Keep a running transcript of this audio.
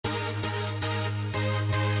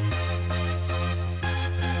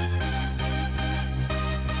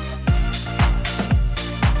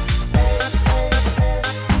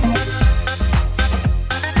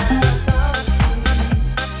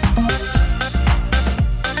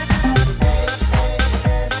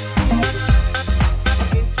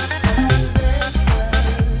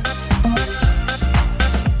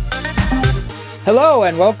Hello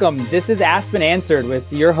and welcome. This is AASP and Answered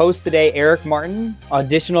with your host today, Eric Martin.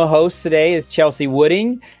 Additional host today is Chelsea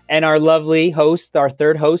Wooding, and our lovely host, our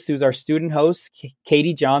third host, who's our student host,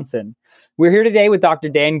 Katie Johnson. We're here today with Dr.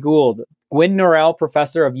 Dan Gould, Gwynn Norrell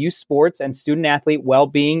Professor of Youth Sports and Student Athlete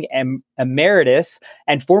Wellbeing Emeritus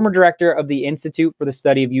and former Director of the Institute for the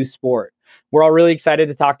Study of Youth Sport. We're all really excited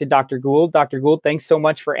to talk to Dr. Gould. Dr. Gould, thanks so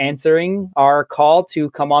much for answering our call to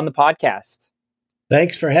come on the podcast.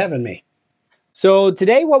 Thanks for having me. So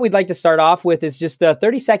today, what we'd like to start off with is just a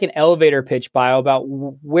 30-second elevator pitch bio about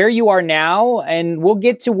where you are now, and we'll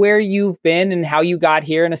get to where you've been and how you got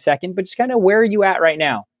here in a second, but just kind of where are you at right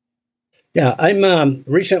now? Yeah, I'm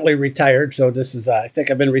recently retired, so this is, I think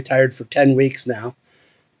I've been retired for 10 weeks now,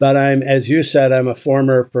 but as you said, I'm a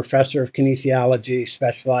former professor of kinesiology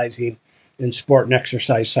specializing in sport and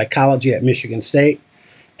exercise psychology at Michigan State,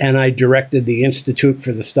 and I directed the Institute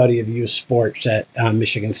for the Study of Youth Sports at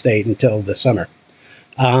Michigan State until the summer.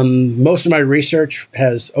 Most of my research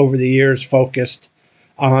has, over the years, focused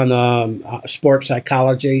on sports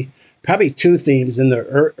psychology. Probably two themes. In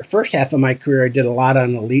the first half of my career, I did a lot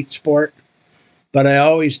on elite sport, but I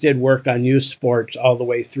always did work on youth sports all the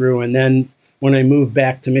way through. And then when I moved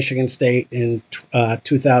back to Michigan State in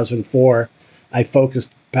 2004, I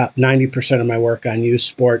focused about 90% of my work on youth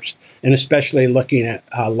sports, and especially looking at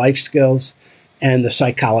life skills and the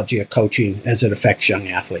psychology of coaching as it affects young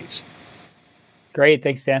athletes. Great.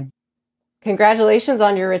 Thanks, Dan. Congratulations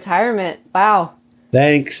on your retirement. Wow.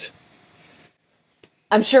 Thanks.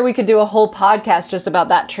 I'm sure we could do a whole podcast just about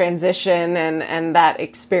that transition and that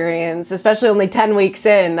experience, especially only 10 weeks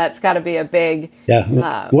in. That's got to be a big...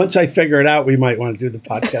 Yeah. Once I figure it out, we might want to do the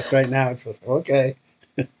podcast. Right now, it's just, okay.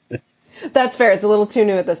 That's fair. It's a little too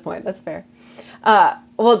new at this point. That's fair.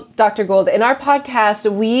 Well, Dr. Gould, in our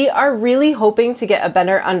podcast, we are really hoping to get a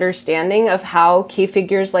better understanding of how key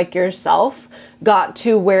figures like yourself got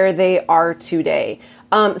to where they are today.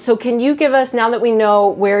 So can you give us, now that we know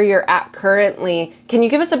where you're at currently, can you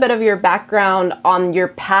give us a bit of your background on your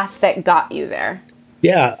path that got you there?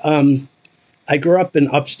 Yeah. I grew up in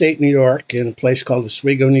upstate New York in a place called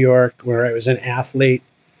Oswego, New York, where I was an athlete.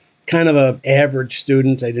 Kind of an average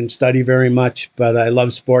student. I didn't study very much, but I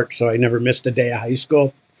love sports, so I never missed a day of high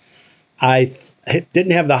school. I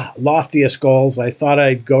didn't have the loftiest goals. I thought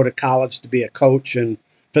I'd go to college to be a coach and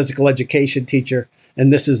physical education teacher,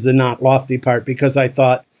 and this is the not lofty part, because I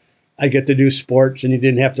thought I get to do sports and you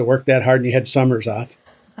didn't have to work that hard and you had summers off.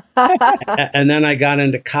 And then I got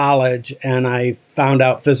into college and I found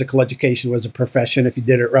out physical education was a profession if you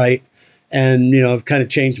did it right, and it kind of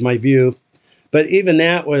changed my view. But even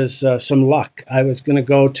that was some luck. I was going to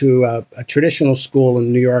go to a traditional school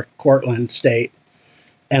in New York, Cortland State,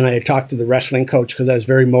 and I talked to the wrestling coach because I was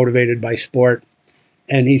very motivated by sport.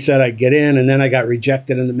 And he said I'd get in, and then I got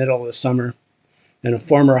rejected in the middle of the summer. And a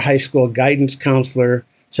former high school guidance counselor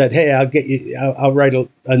said, hey, I'll write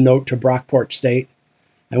a note to Brockport State.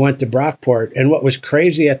 I went to Brockport, and what was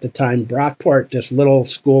crazy at the time, Brockport, this little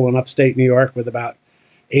school in upstate New York with about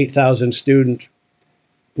 8,000 students,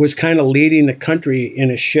 was kind of leading the country in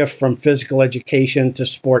a shift from physical education to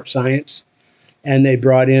sports science. And they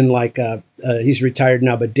brought in he's retired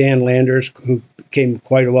now, but Dan Landers, who became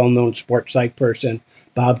quite a well-known sports psych person,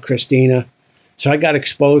 Bob Christina. So I got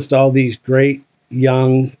exposed to all these great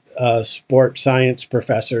young sports science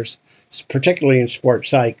professors, particularly in sports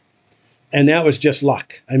psych. And that was just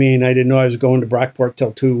luck. I mean, I didn't know I was going to Brockport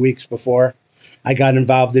till 2 weeks before. I got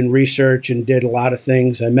involved in research and did a lot of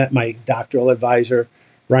things. I met my doctoral advisor,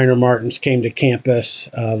 Reiner Martins, came to campus.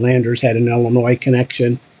 Landers had an Illinois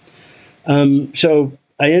connection. So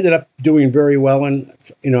I ended up doing very well. And,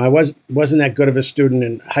 I wasn't that good of a student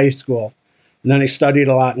in high school. And then I studied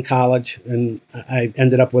a lot in college, and I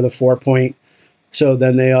ended up with a 4.0. So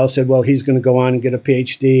then they all said, well, he's going to go on and get a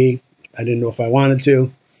PhD. I didn't know if I wanted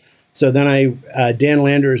to. So then Dan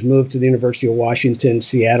Landers moved to the University of Washington,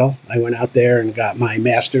 Seattle. I went out there and got my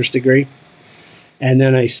master's degree. And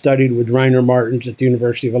then I studied with Reiner Martins at the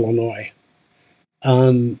University of Illinois.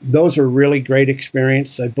 Those were really great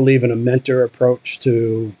experience. I believe in a mentor approach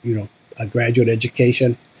to, a graduate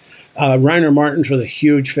education. Reiner Martins was a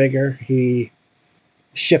huge figure. He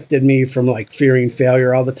shifted me from fearing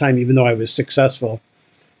failure all the time, even though I was successful,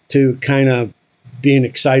 to kind of being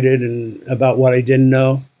excited and about what I didn't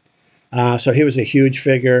know. So he was a huge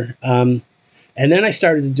figure. And then I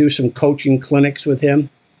started to do some coaching clinics with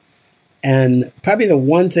him. And probably the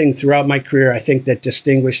one thing throughout my career, I think, that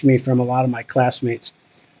distinguished me from a lot of my classmates,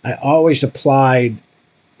 I always applied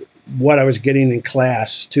what I was getting in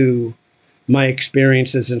class to my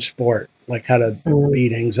experiences in sport, like how to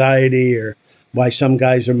beat anxiety or why some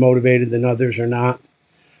guys are motivated than others are not.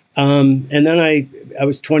 And then I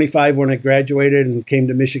was 25 when I graduated and came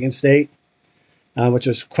to Michigan State, which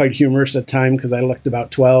was quite humorous at the time because I looked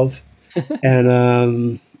about 12.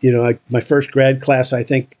 And, my first grad class, I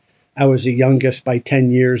think I was the youngest by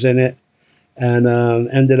 10 years in it, and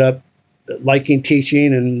ended up liking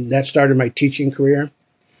teaching, and that started my teaching career.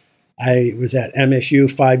 I was at MSU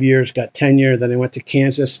 5 years, got tenure. Then I went to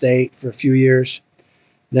Kansas State for a few years,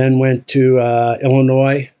 then went to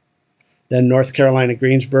Illinois, then North Carolina,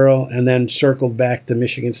 Greensboro, and then circled back to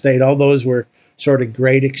Michigan State. All those were sort of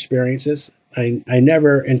great experiences. I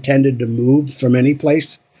never intended to move from any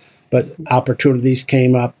place, but opportunities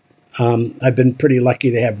came up. I've been pretty lucky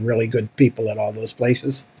to have really good people at all those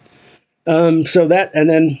places. And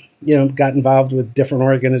then, got involved with different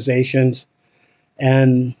organizations,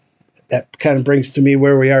 and that kind of brings to me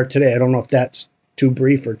where we are today. I don't know if that's too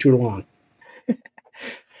brief or too long.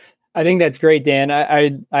 I think that's great, Dan.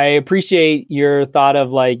 I appreciate your thought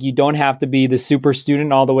of like, you don't have to be the super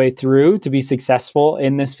student all the way through to be successful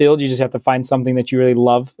in this field. You just have to find something that you really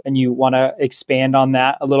love and you want to expand on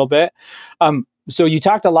that a little bit. So you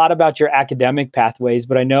talked a lot about your academic pathways,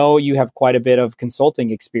 but I know you have quite a bit of consulting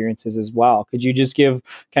experiences as well. Could you just give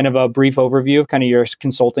kind of a brief overview of kind of your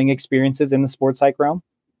consulting experiences in the sports psych realm?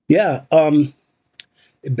 Yeah.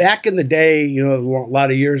 Back in the day, a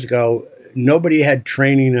lot of years ago, nobody had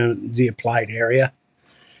training in the applied area.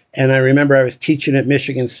 And I remember I was teaching at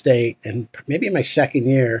Michigan State, and maybe my second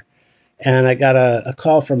year, and I got a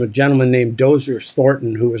call from a gentleman named Dozier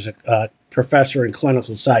Thornton, who was a professor in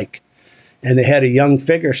clinical psych. And they had a young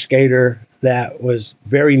figure skater that was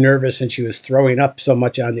very nervous, and she was throwing up so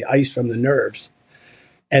much on the ice from the nerves.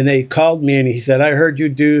 And they called me, and he said, I heard you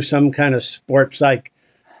do some kind of sports psych.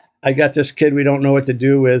 I got this kid we don't know what to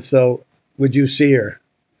do with, so would you see her?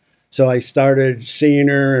 So I started seeing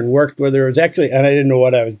her and worked with her. It was actually, and I didn't know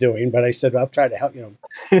what I was doing, but I said, I'll try to help you.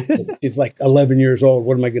 She's like 11 years old.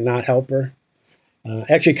 What am I going to not help her?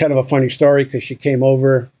 Actually, kind of a funny story because she came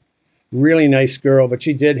over, really nice girl, but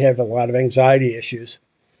she did have a lot of anxiety issues.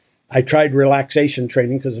 I tried relaxation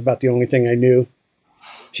training because it's about the only thing I knew.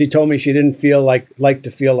 She told me she didn't like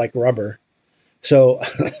to feel like rubber. So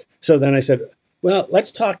then I said, well,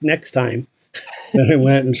 let's talk next time. And I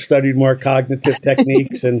went and studied more cognitive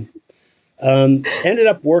techniques and ended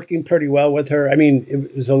up working pretty well with her. I mean,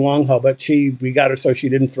 it was a long haul, but we got her so she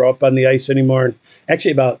didn't throw up on the ice anymore. And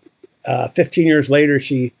actually, about 15 years later,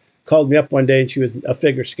 she called me up one day, and she was a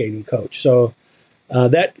figure skating coach. So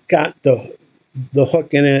that got the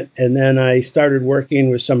hook in it. And then I started working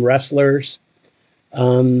with some wrestlers.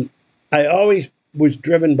 I always was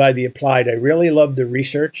driven by the applied. I really loved the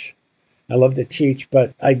research. I love to teach,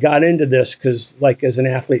 but I got into this because, like, as an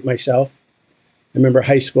athlete myself, I remember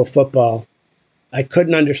high school football. I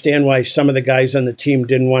couldn't understand why some of the guys on the team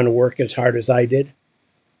didn't want to work as hard as I did.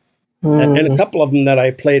 Mm-hmm. And a couple of them that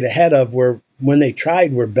I played ahead of when they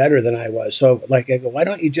tried, were better than I was. So, like, I go, why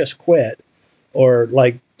don't you just quit or,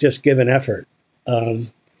 like, just give an effort? And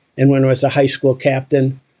when I was a high school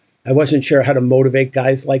captain, I wasn't sure how to motivate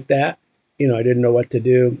guys like that. I didn't know what to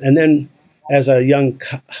do. And then as a young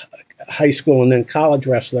high school and then college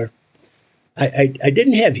wrestler, I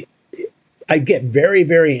get very,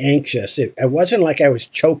 very anxious. It wasn't like I was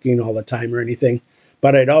choking all the time or anything,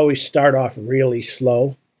 but I'd always start off really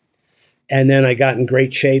slow. And then I got in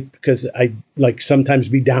great shape because I'd like sometimes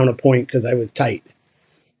be down a point because I was tight.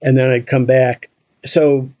 And then I'd come back.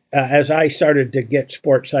 So as I started to get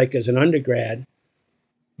sports psych as an undergrad,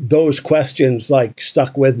 those questions like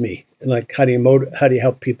stuck with me. Like, how do you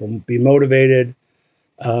help people be motivated?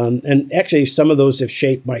 And actually, some of those have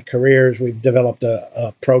shaped my careers. We've developed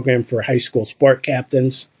a program for high school sport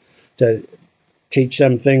captains to teach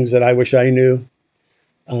them things that I wish I knew.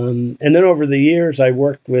 And then over the years, I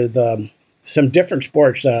worked with some different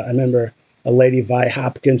sports. I remember a lady, Vi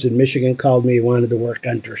Hopkins in Michigan, called me, wanted to work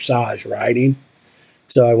on dressage riding.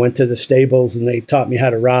 So I went to the stables, and they taught me how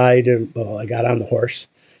to ride, and I got on the horse.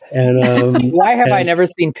 And why have I never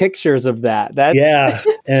seen pictures of that? Yeah,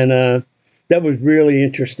 and that was really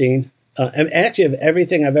interesting. And actually, of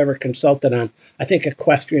everything I've ever consulted on, I think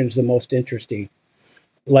equestrian is the most interesting.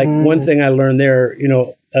 Like one thing I learned there,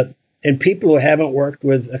 and people who haven't worked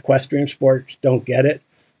with equestrian sports don't get it,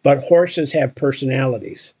 but horses have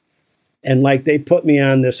personalities. And like they put me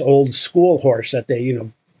on this old school horse that they,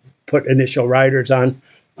 put initial riders on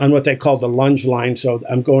what they call the lunge line. So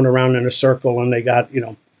I'm going around in a circle, and they got,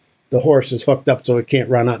 the horse is hooked up so it can't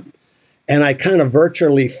run up. And I kind of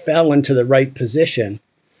virtually fell into the right position,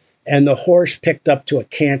 and the horse picked up to a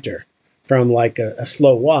canter from like a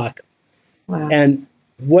slow walk. Wow. And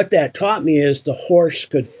what that taught me is the horse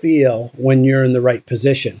could feel when you're in the right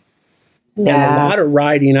position. And a lot of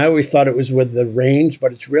riding, I always thought it was with the reins,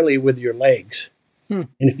 but it's really with your legs. And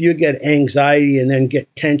if you get anxiety and then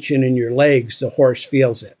get tension in your legs, the horse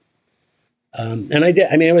feels it. And I did.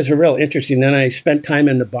 I mean, it was a real interesting. Then I spent time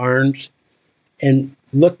in the barns and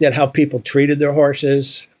looked at how people treated their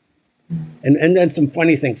horses. And then some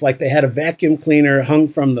funny things, like they had a vacuum cleaner hung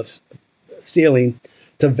from the ceiling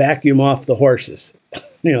to vacuum off the horses.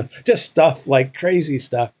 Just stuff like crazy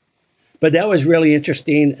stuff. But that was really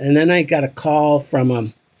interesting. And then I got a call from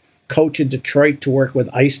a coach in Detroit to work with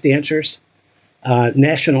ice dancers.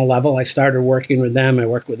 National level. I started working with them. I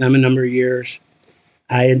worked with them a number of years.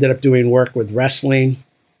 I ended up doing work with wrestling.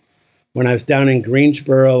 When I was down in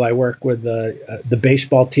Greensboro, I worked with the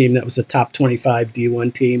baseball team that was the top 25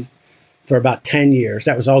 D1 team for about 10 years.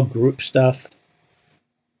 That was all group stuff.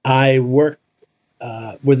 I worked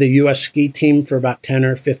with the U.S. ski team for about 10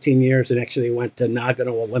 or 15 years and actually went to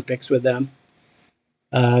Nagano Olympics with them.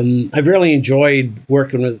 I've really enjoyed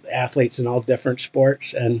working with athletes in all different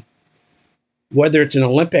sports, and whether it's an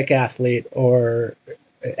Olympic athlete or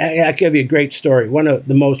I'll give you a great story. One of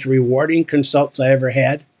the most rewarding consults I ever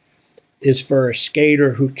had is for a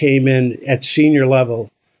skater who came in at senior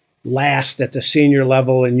level, last at the senior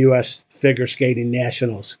level in U.S. figure skating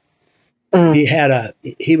nationals.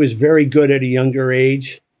 He was very good at a younger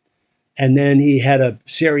age, and then he had a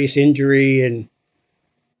serious injury, and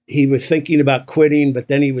he was thinking about quitting, but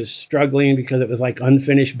then he was struggling because it was like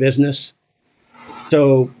unfinished business.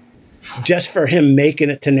 So just for him making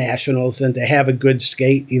it to nationals and to have a good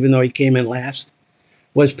skate, even though he came in last,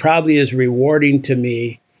 was probably as rewarding to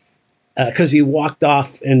me because he walked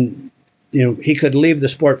off and, he could leave the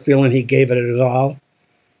sport feeling he gave it his all.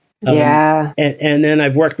 And then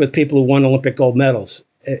I've worked with people who won Olympic gold medals,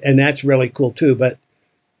 and that's really cool too. But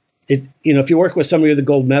if you work with somebody with a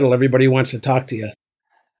gold medal, everybody wants to talk to you.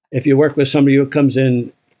 If you work with somebody who comes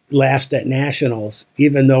in last at nationals,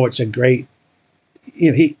 even though it's a great,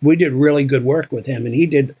 we did really good work with him, and he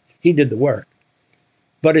did the work.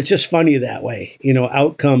 But it's just funny that way,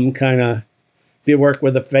 outcome kind of. If you work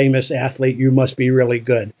with a famous athlete, you must be really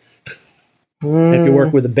good. If you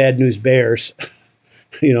work with the Bad News Bears,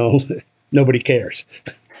 nobody cares.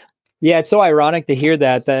 Yeah, it's so ironic to hear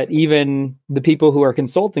that even the people who are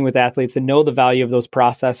consulting with athletes and know the value of those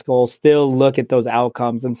process goals still look at those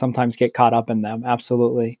outcomes and sometimes get caught up in them.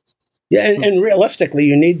 Absolutely. Yeah, and realistically,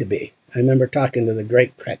 you need to be. I remember talking to the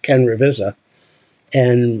great Ken Revisa,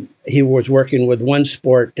 and he was working with one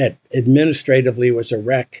sport that administratively was a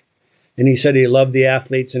wreck. And he said he loved the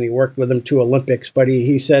athletes and he worked with them to Olympics, but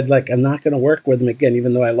he said, I'm not going to work with them again,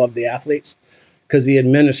 even though I love the athletes, because the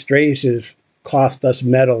administration cost us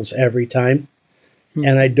medals every time.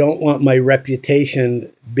 And I don't want my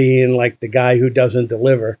reputation being like the guy who doesn't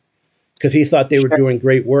deliver, because he thought they were doing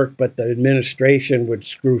great work, but the administration would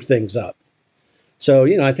screw things up. So,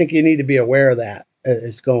 I think you need to be aware of that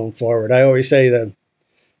as going forward. I always say that,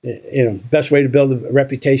 best way to build a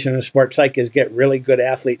reputation in a sports psych is get really good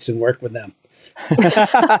athletes and work with them.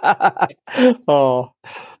 Oh.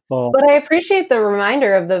 But I appreciate the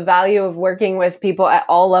reminder of the value of working with people at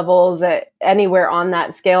all levels, at anywhere on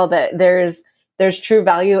that scale, that there's true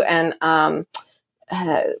value. And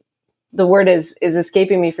the word is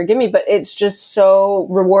escaping me, forgive me, but it's just so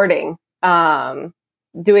rewarding.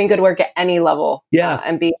 Doing good work at any level,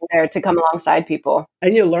 and being there to come alongside people.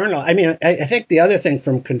 And you learn. I mean, I think the other thing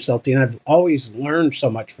from consulting, I've always learned so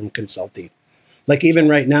much from consulting. Like even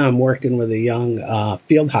right now, I'm working with a young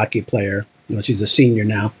field hockey player. She's a senior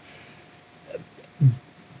now,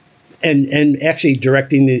 and actually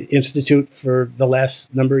directing the institute for the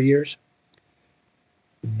last number of years.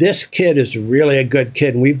 This kid is really a good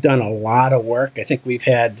kid, and we've done a lot of work. I think we've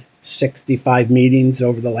had 65 meetings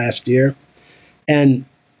over the last year. And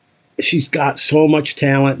she's got so much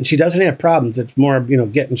talent, and she doesn't have problems. It's more,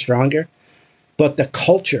 getting stronger. But the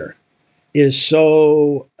culture is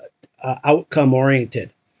so outcome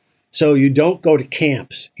oriented. So you don't go to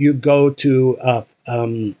camps. You go to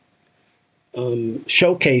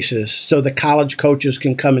showcases so the college coaches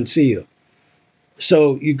can come and see you.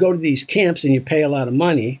 So you go to these camps and you pay a lot of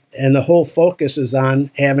money, and the whole focus is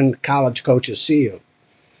on having college coaches see you.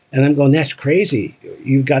 And I'm going, that's crazy.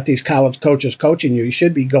 You've got these college coaches coaching you. You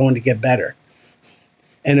should be going to get better.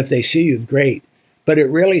 And if they see you, great. But it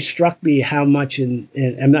really struck me how much, and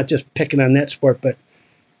I'm not just picking on that sport, but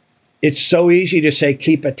it's so easy to say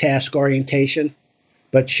keep a task orientation.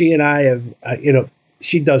 But she and I have,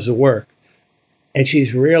 she does the work. And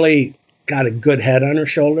she's really got a good head on her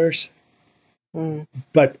shoulders.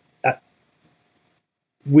 But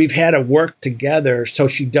we've had to work together so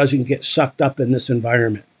she doesn't get sucked up in this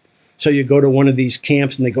environment. So you go to one of these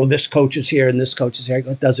camps and they go, this coach is here and this coach is here. I go,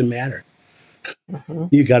 it doesn't matter.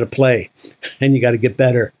 You got to play and you got to get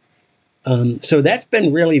better. So that's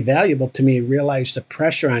been really valuable to me, realize the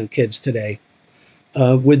pressure on kids today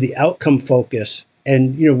with the outcome focus.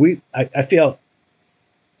 And, I feel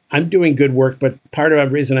I'm doing good work, but part of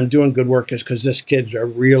the reason I'm doing good work is because this kid's are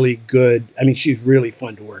really good. I mean, she's really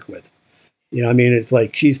fun to work with. It's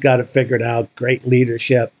like she's got it figured out, great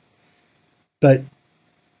leadership. But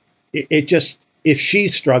it just, if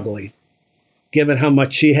she's struggling, given how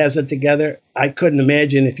much she has it together, I couldn't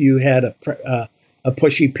imagine if you had a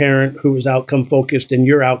pushy parent who was outcome focused and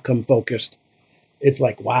you're outcome focused. It's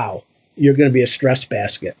like, wow, you're going to be a stress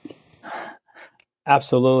basket.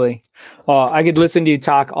 Absolutely. I could listen to you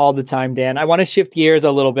talk all the time, Dan. I want to shift gears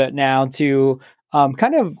a little bit now to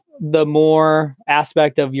kind of the more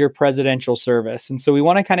aspect of your presidential service. And so we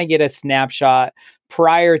want to kind of get a snapshot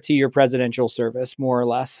prior to your presidential service, more or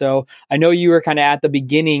less. So I know you were kind of at the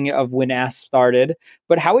beginning of when AASP started,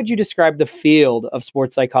 but how would you describe the field of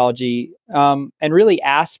sports psychology and really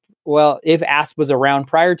AASP, well, if AASP was around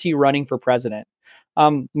prior to you running for president?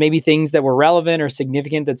 Maybe things that were relevant or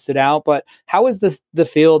significant that stood out, but how was the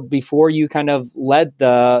field before you kind of led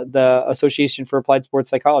the Association for Applied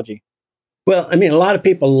Sports Psychology? Well, I mean, a lot of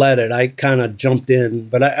people led it. I kind of jumped in,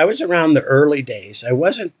 but I was around the early days. I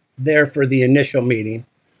wasn't there for the initial meeting.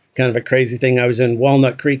 Kind of a crazy thing. I was in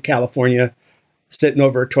Walnut Creek, California, sitting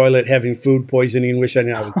over a toilet having food poisoning,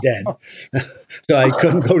 wishing I was dead. So I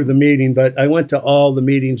couldn't go to the meeting, but I went to all the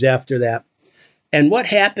meetings after that. And what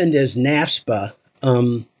happened is NASPA,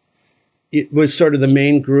 it was sort of the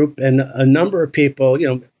main group, and a number of people,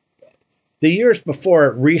 the years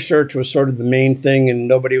before, research was sort of the main thing, and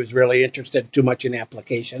nobody was really interested too much in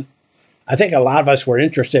application. I think a lot of us were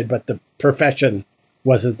interested, but the profession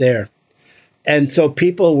wasn't there. And so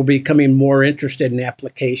people were becoming more interested in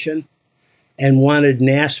application and wanted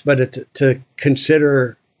NASPA to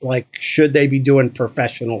consider, like, should they be doing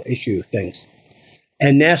professional issue things?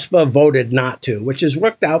 And NASPA voted not to, which has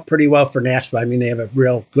worked out pretty well for NASPA. I mean, they have a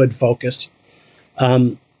real good focus.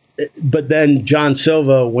 But then John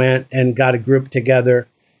Silva went and got a group together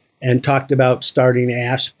and talked about starting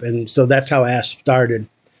AASP. And so that's how AASP started.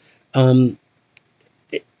 In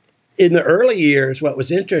the early years, what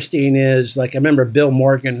was interesting is, like, I remember Bill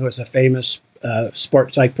Morgan, who was a famous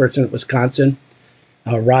sports psych person at Wisconsin,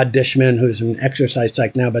 Rod Dishman, who's an exercise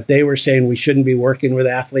psych now, but they were saying we shouldn't be working with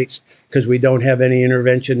athletes because we don't have any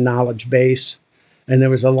intervention knowledge base. And there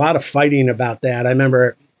was a lot of fighting about that. I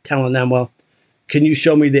remember telling them, well, can you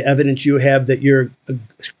show me the evidence you have that your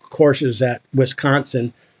courses at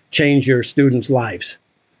Wisconsin change your students' lives?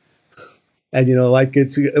 And,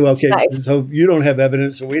 it's, okay, nice. So you don't have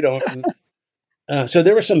evidence, so we don't. So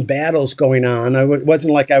there were some battles going on. It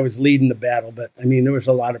wasn't like I was leading the battle, but, I mean, there was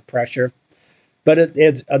a lot of pressure. But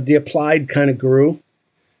the applied kind of grew.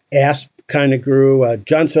 AASP kind of grew.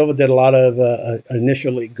 John Silva did a lot of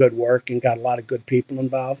initially good work and got a lot of good people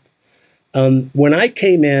involved. When I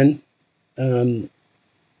came in,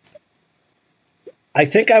 I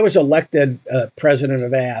think I was elected president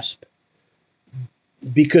of AASP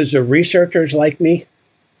because the researchers liked me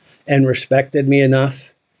and respected me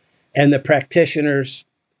enough, and the practitioners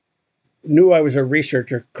knew I was a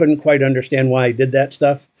researcher, couldn't quite understand why I did that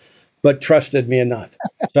stuff, but trusted me enough.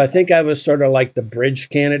 So I think I was sort of like the bridge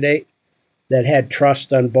candidate that had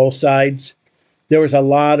trust on both sides. There was a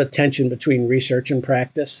lot of tension between research and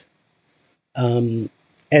practice. And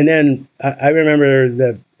then I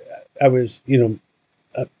remember I was,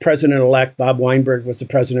 President-elect Bob Weinberg was the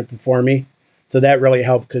president before me. So that really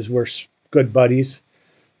helped because we're good buddies.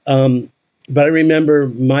 But I remember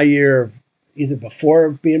my year of either before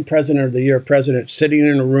being president or the year of president, sitting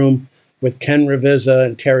in a room with Ken Ravizza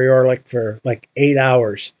and Terry Orlick for like 8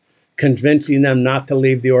 hours, convincing them not to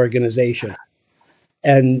leave the organization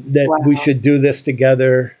and that we should do this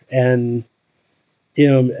together. And,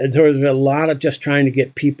 there was a lot of just trying to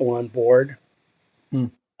get people on board.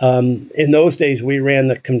 In those days, we ran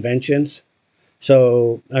the conventions.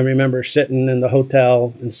 So I remember sitting in the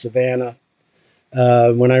hotel in Savannah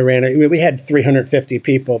when I ran it. We had 350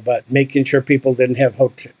 people, but making sure people didn't have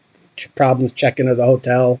problems checking into the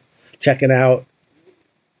hotel, checking out,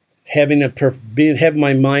 having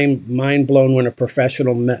my mind blown when a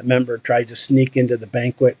professional member tried to sneak into the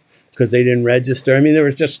banquet because they didn't register. I mean, there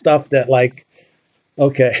was just stuff that like,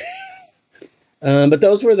 okay. But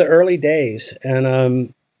those were the early days.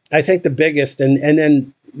 And I think the biggest, and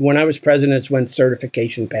then when I was president, it's when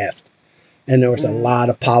certification passed. And there was a lot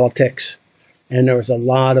of politics. And there was a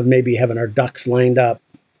lot of maybe having our ducks lined up.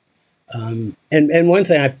 And one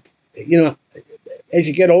thing as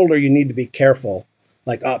you get older, you need to be careful.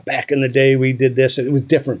 Like, back in the day, we did this. It was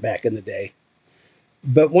different back in the day.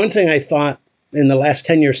 But one thing I thought in the last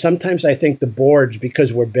 10 years, sometimes I think the boards,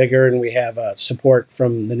 because we're bigger and we have support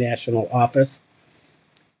from the national office,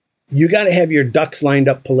 you got to have your ducks lined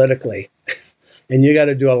up politically. And you got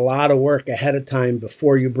to do a lot of work ahead of time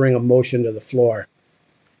before you bring a motion to the floor.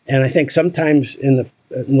 And I think sometimes in the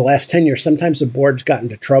last 10 years, sometimes the board's gotten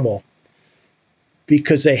into trouble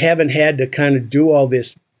because they haven't had to kind of do all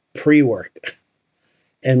this pre-work.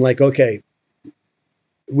 And like, okay,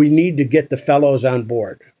 we need to get the fellows on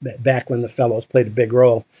board, back when the fellows played a big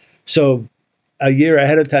role. So a year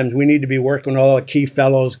ahead of time, we need to be working with all the key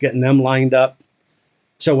fellows, getting them lined up.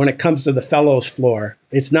 So when it comes to the fellows floor,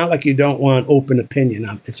 it's not like you don't want open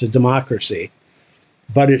opinion. It's a democracy.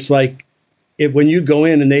 But it's like when you go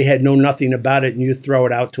in and they know nothing about it and you throw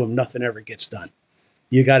it out to them, nothing ever gets done.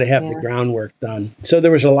 You got to have the groundwork done. So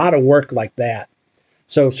there was a lot of work like that.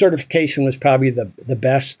 So certification was probably the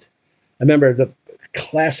best. I remember the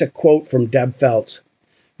classic quote from Deb Feltz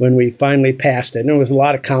when we finally passed it. And there was a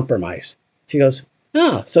lot of compromise. She goes,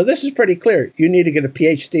 "Oh, so this is pretty clear. You need to get a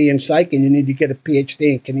PhD in psych and you need to get a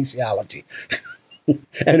PhD in kinesiology."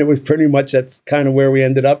 And it was pretty much, that's kind of where we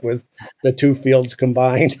ended up with the two fields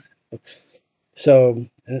combined. So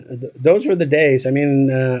those were the days. I mean,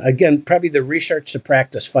 again, probably the research to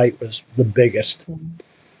practice fight was the biggest.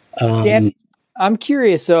 Dan, I'm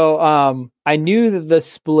curious. So I knew the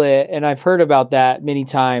split and I've heard about that many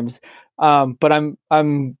times. But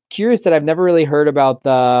I'm curious that I've never really heard about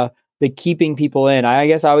the keeping people in. I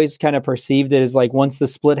guess I always kind of perceived it as like once the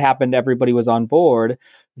split happened, everybody was on board.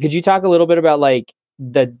 Could you talk a little bit about like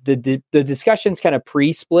the discussions kind of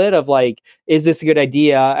pre-split of like, is this a good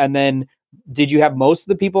idea? And then did you have most of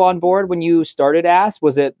the people on board when you started AASP?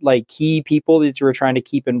 Was it like key people that you were trying to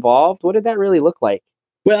keep involved? What did that really look like?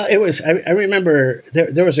 Well, it was, I remember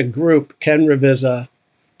there was a group, Ken Revisa,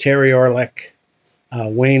 Terry Orlick,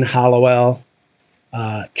 Wayne Hollowell,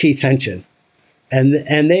 Keith Henchen.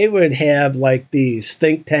 And they would have like these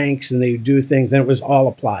think tanks and they would do things, and it was all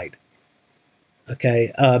applied.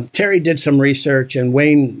 Okay. Terry did some research and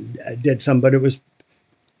Wayne did some, but it was,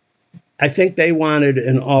 I think they wanted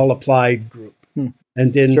an all applied group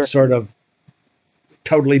and didn't sort of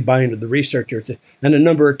totally buy into the researchers. And a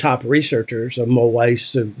number of top researchers, Mo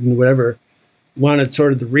Weiss and whatever, wanted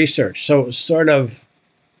sort of the research. So it was sort of,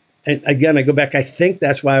 and again, I go back, I think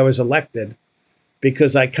that's why I was elected,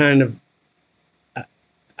 because I think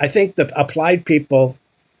the applied people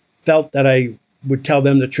felt that I would tell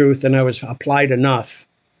them the truth and I was applied enough.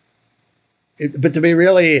 But to be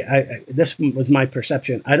really, this was my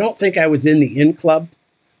perception. I don't think I was in the in club.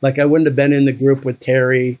 Like I wouldn't have been in the group with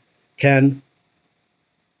Terry, Ken,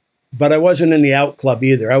 but I wasn't in the out club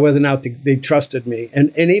either. I wasn't out, they trusted me.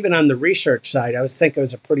 And even on the research side, I think I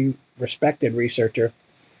was a pretty respected researcher.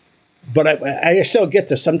 But I still get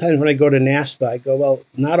this. Sometimes when I go to NASPA, I go, well,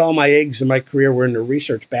 not all my eggs in my career were in the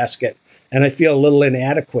research basket. And I feel a little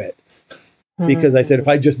inadequate because I said, if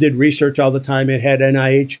I just did research all the time, it had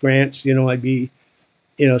NIH grants, I'd be,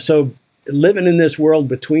 so living in this world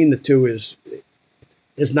between the two is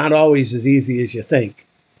not always as easy as you think.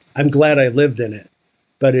 I'm glad I lived in it,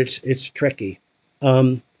 but it's tricky.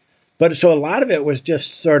 But so a lot of it was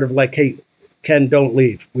just sort of like, hey, Ken, don't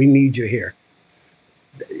leave. We need you here.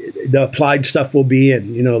 The applied stuff will be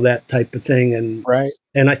in, that type of thing. And right.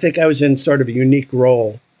 And I think I was in sort of a unique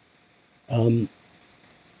role.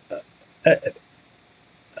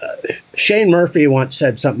 Shane Murphy once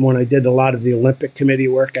said something when I did a lot of the Olympic Committee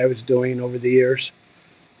work I was doing over the years.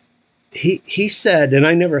 He said, and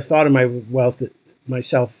I never thought of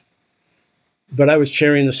myself, but I was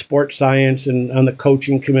chairing the sports science and on the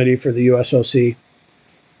coaching committee for the USOC,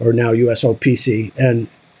 or now USOPC. And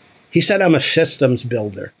he said, I'm a systems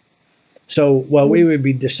builder. So while we would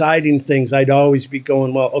be deciding things, I'd always be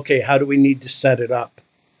going, well, okay, how do we need to set it up,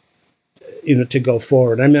 to go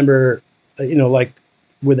forward? I remember, like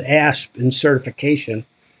with AASP and certification,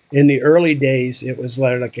 in the early days, it was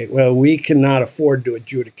like, okay, well, we cannot afford to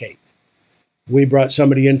adjudicate. We brought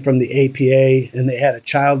somebody in from the APA, and they had a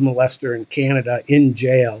child molester in Canada in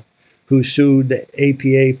jail who sued the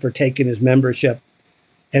APA for taking his membership.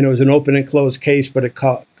 And it was an open and closed case, but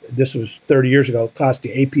this was 30 years ago, it cost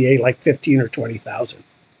the APA like $15,000 or $20,000.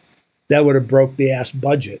 That would have broke the AASP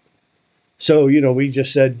budget. So, we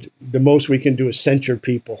just said the most we can do is censure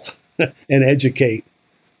people and educate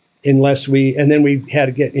and then we had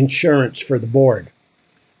to get insurance for the board.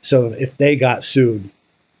 So if they got sued,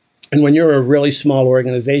 and when you're a really small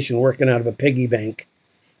organization working out of a piggy bank,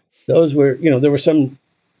 those were, there was some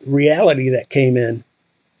reality that came in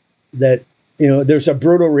that, there's a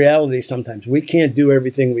brutal reality sometimes. We can't do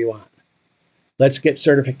everything we want. Let's get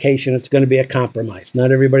certification. It's going to be a compromise.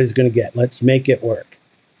 Not everybody's going to get. Let's make it work.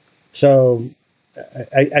 So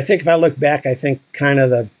I think if I look back, I think kind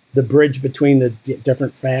of the bridge between the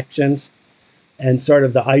different factions and sort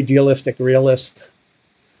of the idealistic realist,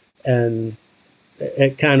 and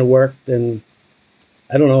it kind of worked. And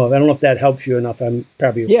I don't know if that helps you enough. I'm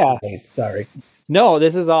probably sorry. No,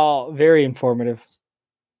 this is all very informative.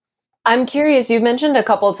 I'm curious, you've mentioned a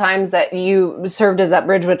couple times that you served as that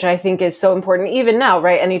bridge, which I think is so important even now,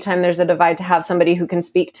 right? Anytime there's a divide, to have somebody who can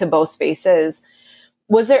speak to both spaces.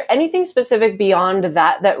 Was there anything specific beyond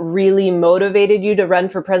that really motivated you to run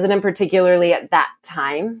for president, particularly at that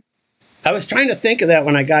time? I was trying to think of that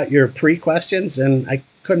when I got your pre-questions, and I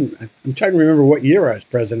couldn't. I'm trying to remember what year I was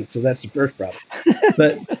president, so that's the first problem.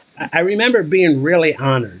 But I remember being really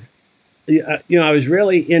honored. I was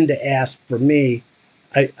really into AASP. For me,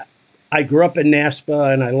 I grew up in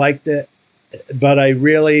NASPA and I liked it, but I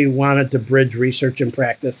really wanted to bridge research and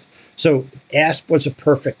practice. So AASP was a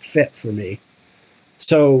perfect fit for me.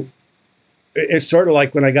 So it's sort of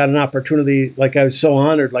like when I got an opportunity, like I was so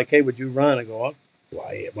honored, like, hey, would you run? I go, oh,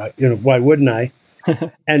 why wouldn't I?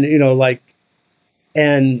 And,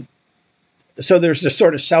 and so there's this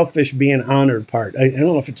sort of selfish being honored part. I don't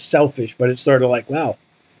know if it's selfish, but it's sort of like, wow,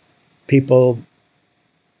 people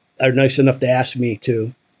are nice enough to ask me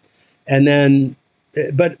to. And then,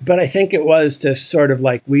 but I think it was to sort of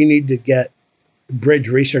like, we need to get bridge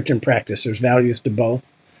research and practice. There's values to both.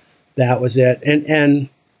 That was it. And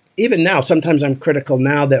even now, sometimes I'm critical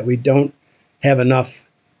now that we don't have enough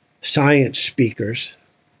science speakers.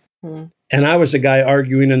 And I was the guy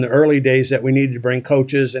arguing in the early days that we needed to bring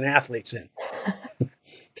coaches and athletes in.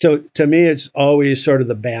 So to me, it's always sort of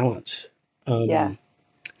the balance.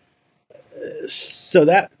 So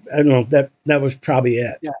that, I don't know, that was probably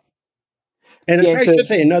it. Yeah. And I should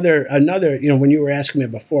say another, when you were asking me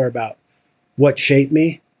before about what shaped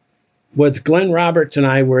me, with Glenn Roberts and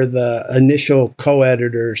I were the initial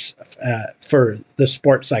co-editors for the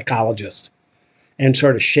Sports Psychologist, and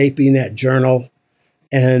sort of shaping that journal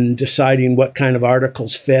and deciding what kind of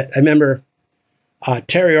articles fit. I remember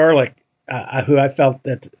Terry Orlick, who I felt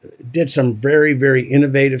that did some very, very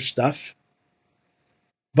innovative stuff,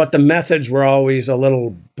 but the methods were always a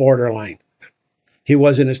little borderline. He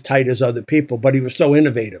wasn't as tight as other people, but he was so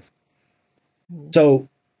innovative. So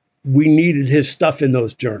we needed his stuff in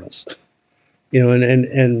those journals,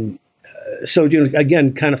 so,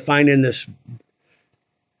 again, kind of finding this,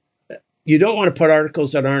 you don't want to put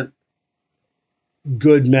articles that aren't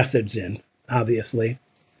good methods in, obviously.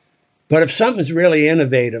 But if something's really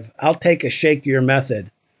innovative, I'll take a shakier method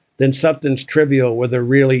than something's trivial with a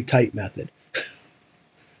really tight method,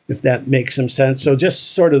 if that makes some sense. So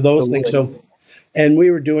just sort of those things. So, and we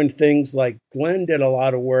were doing things like Glenn did a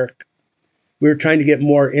lot of work. We were trying to get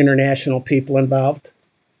more international people involved.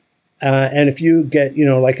 And if you get,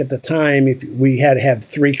 like at the time, if we had to have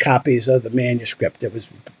 3 copies of the manuscript, it was,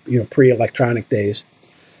 pre-electronic days.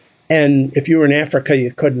 And if you were in Africa,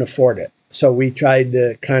 you couldn't afford it. So we tried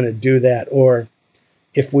to kind of do that. Or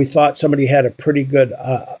if we thought somebody had a pretty good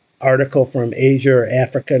article from Asia or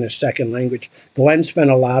Africa in a second language, Glenn spent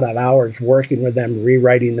a lot of hours working with them,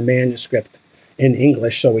 rewriting the manuscript in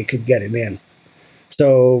English so we could get it in.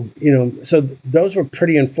 So, so those were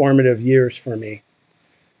pretty informative years for me.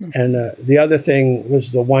 And the other thing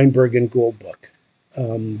was the Weinberg and Gould book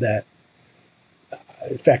that,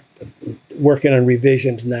 in fact, working on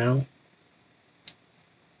revisions now.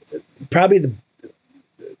 Probably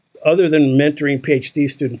other than mentoring PhD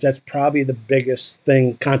students, that's probably the biggest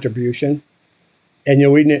contribution.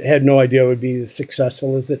 And, we had no idea it would be as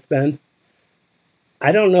successful as it's been.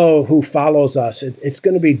 I don't know who follows us. It's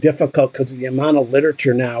going to be difficult because of the amount of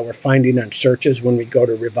literature now we're finding on searches when we go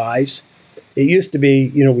to revise. It used to be,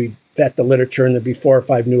 we vet the literature and there'd be 4 or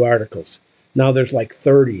 5 new articles. Now there's like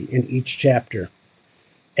 30 in each chapter.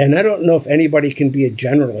 And I don't know if anybody can be a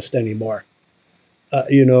generalist anymore.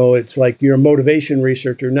 It's like you're a motivation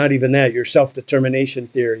researcher, not even that, you're self-determination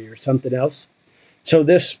theory or something else. So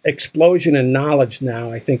this explosion in knowledge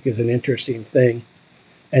now, I think, is an interesting thing.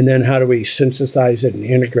 And then how do we synthesize it and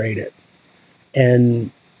integrate it?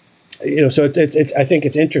 And so I think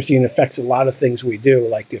it's interesting. It affects a lot of things we do.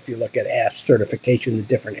 Like if you look at AASP certification, the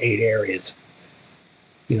different 8 areas,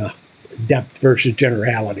 depth versus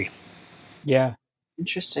generality. Yeah.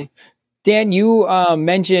 Interesting. Dan, you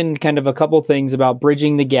mentioned kind of a couple things about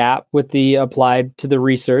bridging the gap with the applied to the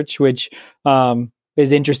research, which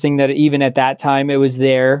is interesting that even at that time it was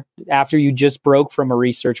there after you just broke from a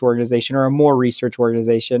research organization or a more research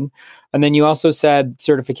organization. And then you also said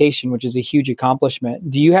certification, which is a huge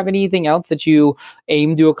accomplishment. Do you have anything else that you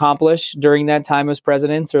aim to accomplish during that time as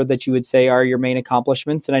presidents, or that you would say are your main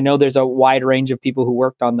accomplishments? And I know there's a wide range of people who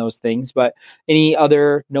worked on those things, but any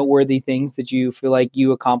other noteworthy things that you feel like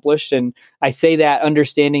you accomplished? And I say that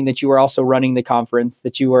understanding that you were also running the conference,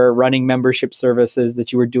 that you were running membership services,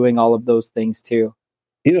 that you were doing all of those things too.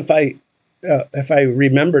 If I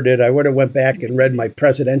remembered it, I would have went back and read my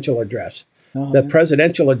presidential address. The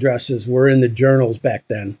presidential addresses were in the journals back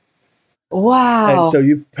then. Wow. And so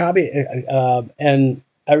you probably, and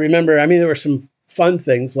I remember, there were some fun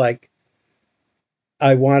things like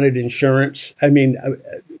I wanted insurance.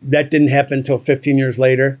 That didn't happen until 15 years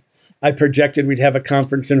later. I projected we'd have a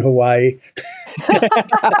conference in Hawaii.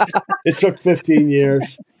 It took 15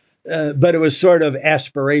 years, but it was sort of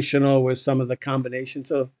aspirational with some of the combinations.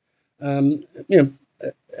 So,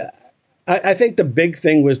 I think the big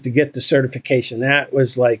thing was to get the certification. That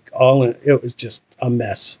was it was just a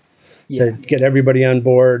mess to get everybody on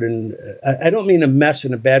board. And I don't mean a mess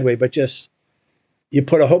in a bad way, but just you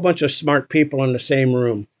put a whole bunch of smart people in the same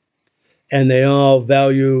room and they all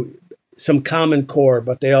value some common core,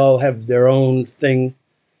 but they all have their own thing.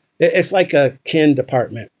 It's like a kin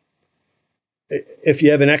department. If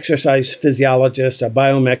you have an exercise physiologist, a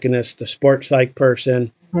biomechanist, a sports psych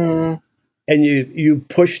person, and you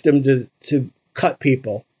push them to cut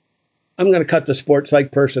people, I'm going to cut the sports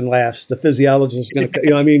psych person last. The physiologist is going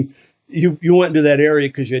to, you went into that area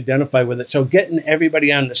because you identify with it. So getting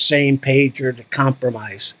everybody on the same page or to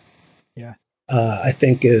compromise, I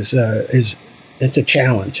think it's a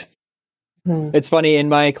challenge. It's funny, in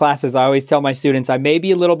my classes, I always tell my students, I may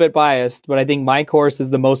be a little bit biased, but I think my course is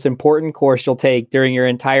the most important course you'll take during your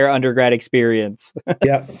entire undergrad experience.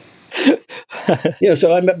 Yeah.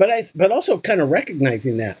 But also kind of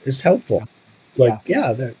recognizing that is helpful.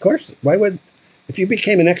 Of course, if you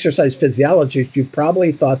became an exercise physiologist, you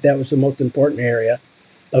probably thought that was the most important area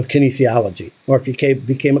of kinesiology. Or if you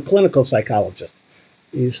became a clinical psychologist,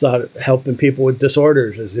 you thought helping people with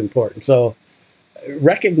disorders is important. So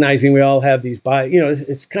recognizing we all have these bias,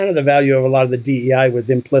 it's kind of the value of a lot of the DEI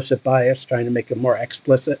with implicit bias, trying to make it more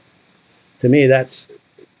explicit. To me, that's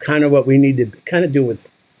kind of what we need to kind of do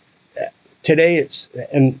with today. It's,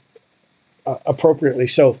 and appropriately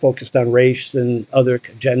so, focused on race and other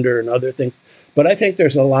gender and other things. But I think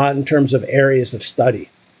there's a lot in terms of areas of study.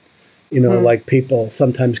 Like people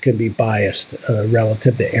sometimes can be biased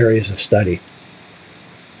relative to areas of study.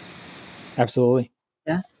 Absolutely.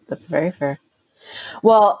 Yeah, that's very fair.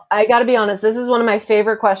 Well, I got to be honest, this is one of my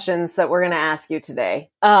favorite questions that we're going to ask you today.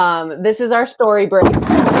 This is our story break.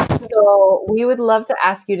 So we would love to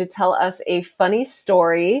ask you to tell us a fun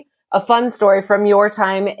story from your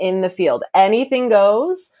time in the field. Anything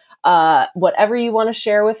goes, whatever you want to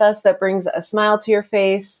share with us that brings a smile to your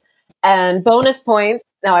face, and bonus points.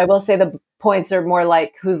 Now, I will say the points are more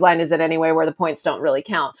like whose line is it anyway, where the points don't really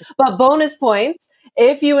count. But bonus points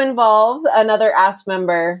if you involve another ASP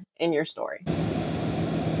member in your story.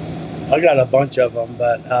 I got a bunch of them,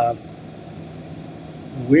 but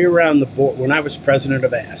we were on the board when I was president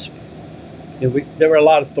of ASP. There were a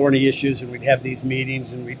lot of thorny issues, and we'd have these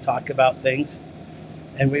meetings, and we'd talk about things.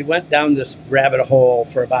 And we went down this rabbit hole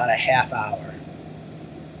for about a half hour.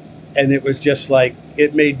 And it was just like,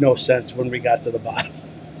 it made no sense when we got to the bottom.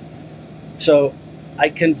 So I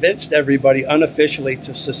convinced everybody unofficially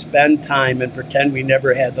to suspend time and pretend we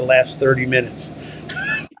never had the last 30 minutes.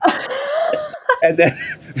 And then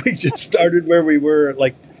we just started where we were, it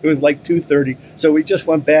was 2:30. So we just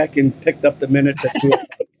went back and picked up the minutes at 2 o'clock.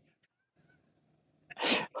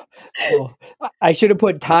 Well, I should have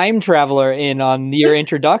put time traveler in on your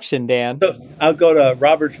introduction, Dan. So I'll go to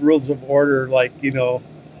Robert's Rules of Order,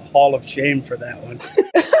 Hall of Shame for that one.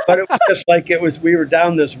 But it was just we were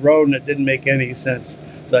down this road and it didn't make any sense.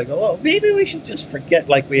 So I go, well, maybe we should just forget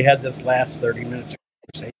we had this last 30 minutes of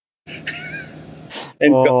conversation.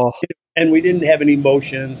 And we didn't have any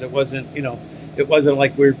motions. It wasn't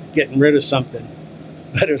like we're getting rid of something.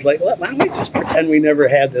 But it was why don't we just pretend we never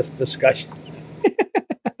had this discussion?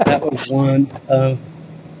 That was one.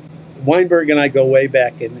 Weinberg and I go way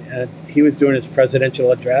back, and he was doing his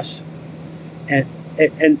presidential address. And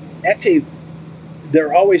actually,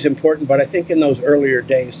 they're always important, but I think in those earlier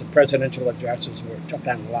days, the presidential addresses took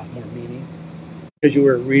on a lot more meaning because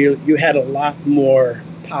you had a lot more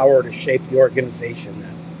power to shape the organization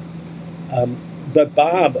then. But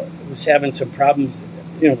Bob was having some problems,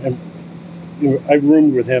 and I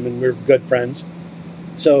roomed with him, and we were good friends.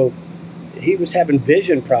 So he was having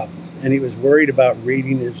vision problems, and he was worried about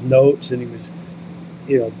reading his notes, and he was,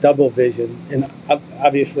 double vision. And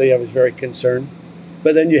obviously I was very concerned.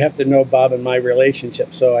 But then you have to know Bob and my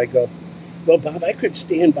relationship. So I go, well, Bob, I could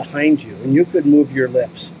stand behind you and you could move your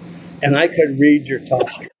lips and I could read your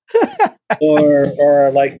talk.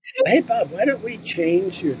 or like, hey, Bob, why don't we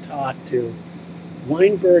change your talk to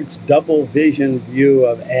Weinberg's double vision view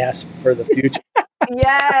of AASP for the future?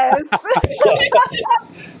 Yes.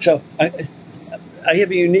 So I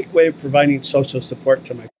have a unique way of providing social support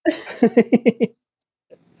to my.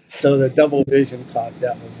 So the double vision talk,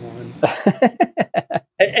 that was one.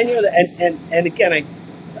 And you know, and again,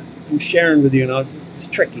 I'm sharing with you, it's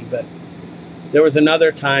tricky, but there was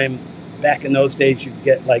another time back in those days you'd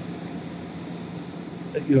get like,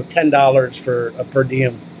 $10 for a per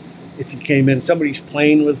diem if you came in. Somebody's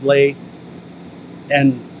plane was late,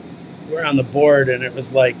 and we're on the board, and it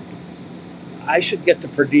was like, I should get the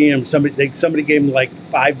per diem. Somebody gave me like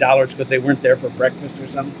 $5 because they weren't there for breakfast or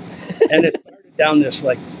something, and it started down this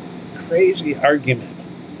like crazy argument.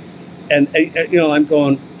 And I'm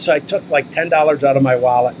going. So I took like $10 out of my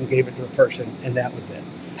wallet and gave it to the person, and that was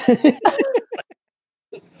it.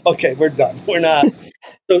 Okay, we're done. We're not.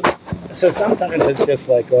 So sometimes it's just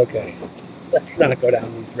like, okay, let's not go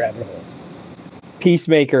down these rabbit holes.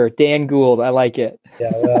 Peacemaker, Dan Gould. I like it.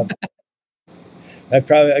 Yeah, well,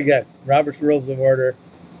 I got Robert's Rules of Order.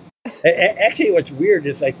 Actually, what's weird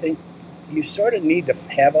is I think you sort of need to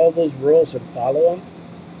have all those rules and follow them.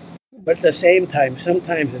 But at the same time,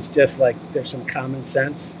 sometimes it's just like there's some common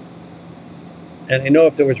sense. And I know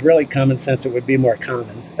if there was really common sense, it would be more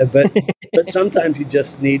common. But sometimes you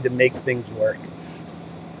just need to make things work.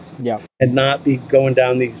 Yeah. And not be going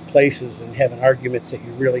down these places and having arguments that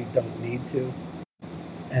you really don't need to.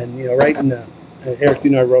 And, right in Eric,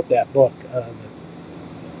 I wrote that book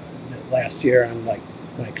last year on like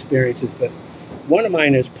my experiences. But one of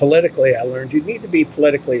mine is politically, I learned you need to be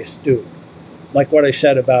politically astute. Like what I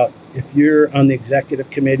said about if you're on the executive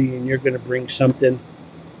committee and you're going to bring something,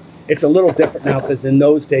 it's a little different now because in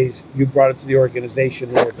those days you brought it to the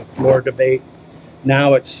organization where it's a floor debate.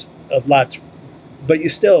 Now it's a lot, but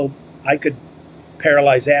I could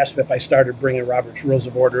paralyze AASP if I started bringing Robert's Rules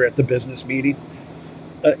of Order at the business meeting.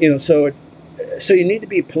 So you need to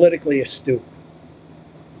be politically astute.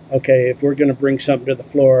 Okay, if we're going to bring something to the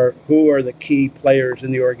floor, who are the key players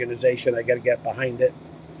in the organization? I got to get behind it.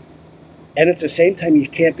 And at the same time, you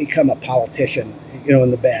can't become a politician,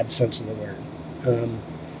 in the bad sense of the word,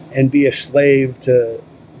 and be a slave to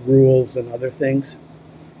rules and other things.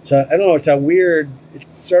 So I don't know.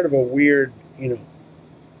 It's sort of a weird,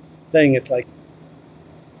 thing. It's like,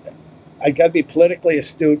 I got to be politically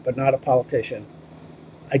astute, but not a politician.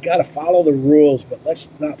 I got to follow the rules, but let's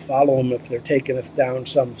not follow them if they're taking us down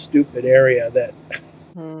some stupid area that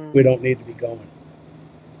we don't need to be going.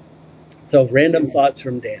 So random thoughts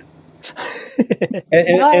from Dan.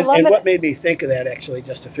 And what made me think of that, actually,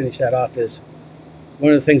 just to finish that off, is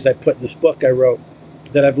one of the things I put in this book I wrote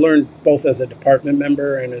that I've learned both as a department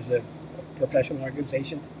member and as a professional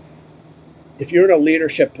organization. If you're in a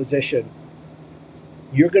leadership position,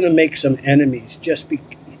 you're going to make some enemies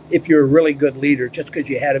if you're a really good leader, just because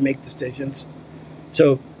you had to make decisions.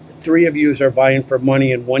 So 3 of you are vying for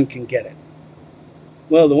money and 1 can get it.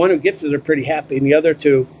 Well, the one who gets it are pretty happy, and the other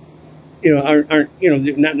 2, aren't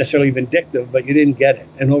not necessarily vindictive, but you didn't get it.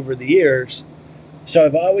 And over the years, so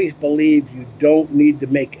I've always believed you don't need to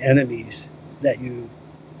make enemies. That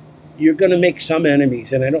you're going to make some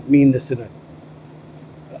enemies, and I don't mean this in a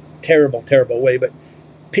terrible, terrible way, but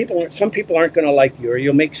some people aren't going to like you, or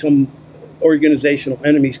you'll make some organizational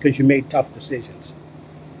enemies because you made tough decisions.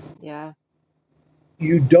 Yeah.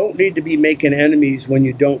 You don't need to be making enemies when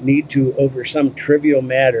you don't need to over some trivial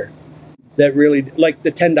matter that really, like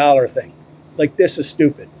the $10 thing. Like, this is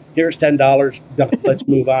stupid. Here's $10, done. Let's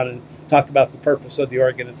move on and talk about the purpose of the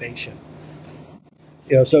organization.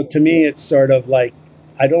 So to me, it's sort of like,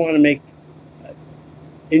 I don't want to make,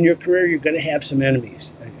 in your career, you're going to have some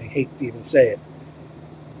enemies. I hate to even say it.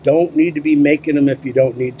 Don't need to be making them if you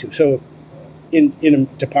don't need to. So in a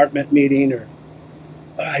department meeting, or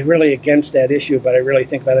I'm really against that issue, but I really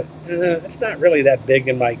think about it, it's not really that big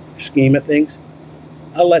in my scheme of things.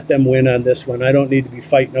 I'll let them win on this one. I don't need to be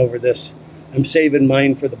fighting over this. I'm saving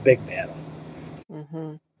mine for the big battle.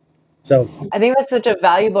 Mm-hmm. So I think that's such a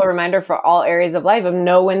valuable reminder for all areas of life of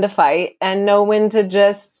know when to fight and know when to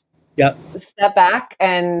just step back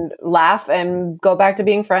and laugh and go back to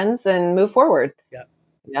being friends and move forward. Yeah.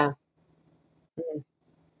 Yeah.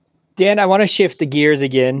 Dan, I want to shift the gears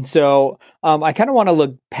again. So I kind of want to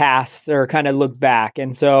look past or kind of look back.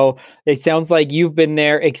 And so it sounds like you've been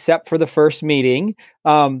there except for the first meeting.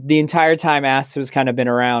 The entire time AASP has kind of been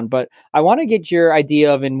around. But I want to get your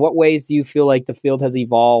idea of in what ways do you feel like the field has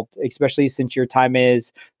evolved, especially since your time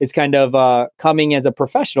is kind of coming as a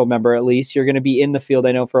professional member, at least. You're going to be in the field,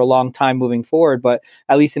 I know, for a long time moving forward, but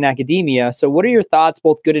at least in academia. So what are your thoughts,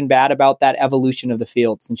 both good and bad, about that evolution of the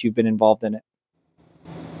field since you've been involved in it?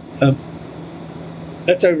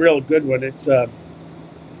 That's a real good one. It's I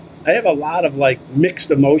have a lot of like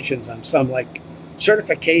mixed emotions on some. Like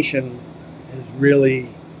certification has really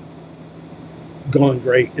gone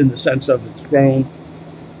great in the sense of it's grown.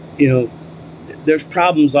 You know, there's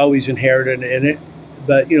problems always inherited in it,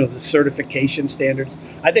 but you know the certification standards.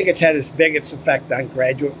 I think it's had its biggest effect on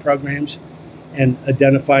graduate programs and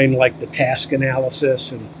identifying like the task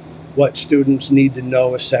analysis and what students need to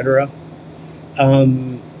know, etc.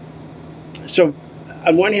 So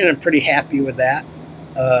on one hand, I'm pretty happy with that.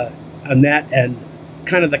 On that end,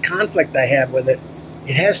 kind of the conflict I have with it,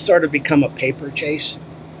 it has sort of become a paper chase.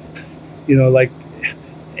 You know, like,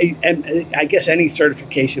 and I guess any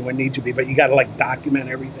certification would need to be, but you got to like document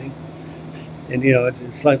everything. And, you know,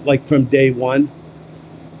 it's like from day one.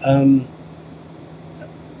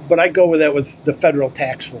 But I go with that with the federal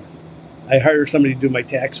tax form. I hire somebody to do my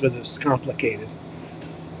tax because it's complicated.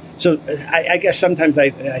 So I guess sometimes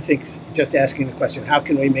I think just asking the question, how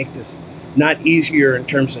can we make this not easier in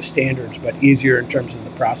terms of standards, but easier in terms of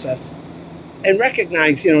the process? And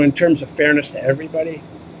recognize, you know, in terms of fairness to everybody,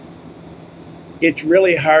 it's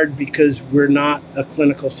really hard because we're not a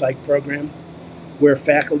clinical psych program where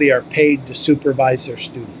faculty are paid to supervise their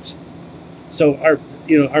students. So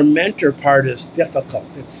our mentor part is difficult.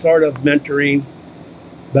 It's sort of mentoring,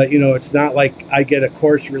 but, you know, it's not like I get a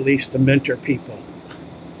course release to mentor people.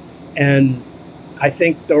 And I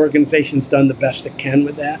think the organization's done the best it can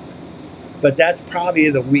with that. But that's probably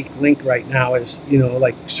the weak link right now is, you know,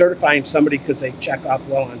 like certifying somebody because they check off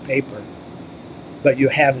well on paper, but you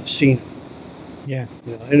haven't seen them. Yeah.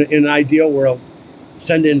 You know, in an ideal world,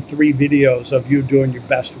 send in 3 videos of you doing your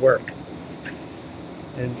best work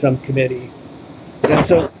in some committee. And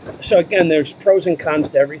so again, there's pros and cons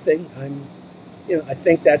to everything. I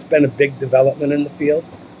think that's been a big development in the field.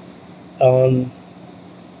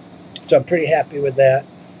 So I'm pretty happy with that.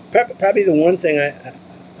 Probably the one thing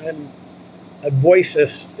I voice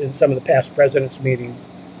this in some of the past presidents' meetings,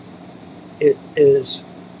 it is,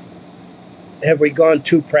 have we gone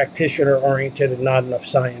too practitioner-oriented and not enough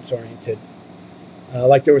science-oriented?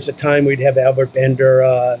 Like there was a time we'd have Albert Bender,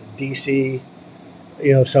 DC,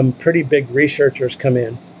 you know, some pretty big researchers come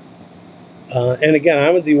in. And again,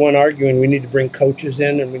 I'm the one arguing we need to bring coaches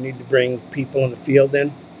in and we need to bring people in the field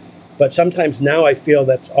in. But sometimes now I feel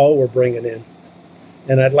that's all we're bringing in.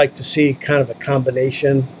 And I'd like to see kind of a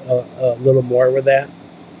combination, a little more with that.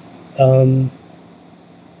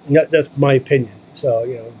 That's my opinion. So,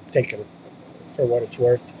 you know, take it for what it's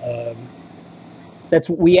worth. That's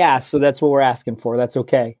what we asked, so that's what we're asking for. That's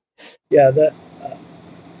okay. Yeah,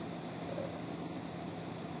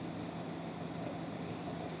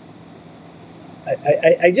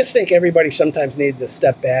 I just think everybody sometimes needs to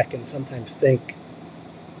step back and sometimes think.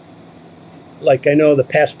 Like I know the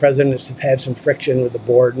past presidents have had some friction with the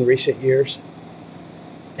board in recent years.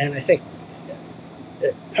 And I think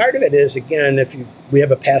part of it is, again, we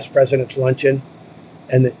have a past president's luncheon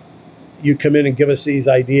and you come in and give us these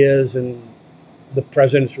ideas and the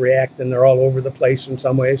presidents react and they're all over the place in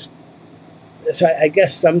some ways. So I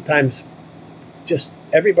guess sometimes just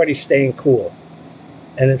everybody's staying cool.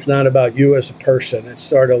 And it's not about you as a person. It's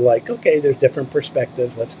sort of like, okay, there's different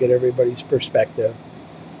perspectives. Let's get everybody's perspective.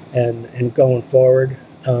 And going forward,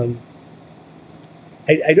 I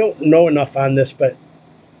don't know enough on this, but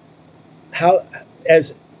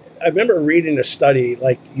as I remember reading a study,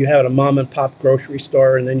 like you had a mom and pop grocery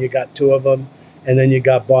store and then you got 2 of them and then you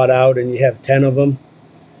got bought out and you have 10 of them.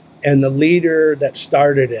 And the leader that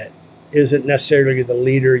started it isn't necessarily the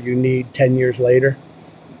leader you need 10 years later.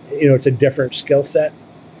 You know, it's a different skill set.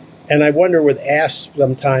 And I wonder with AASP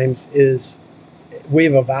sometimes is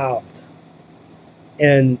we've evolved.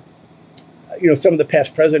 And, you know, some of the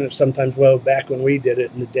past presidents sometimes, well, back when we did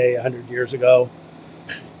it in the day 100 years ago,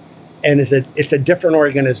 and it's a different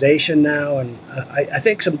organization now. And I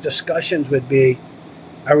think some discussions would be,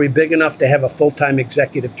 are we big enough to have a full-time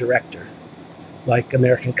executive director, like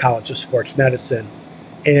American College of Sports Medicine?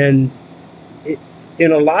 And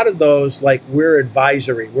in a lot of those, like we're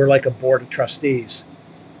advisory, we're like a board of trustees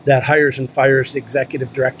that hires and fires the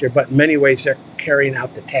executive director, but in many ways they're carrying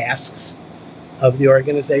out the tasks of the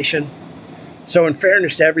organization. So in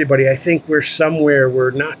fairness to everybody, I think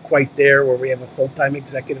we're not quite there where we have a full-time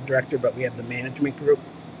executive director, but we have the management group.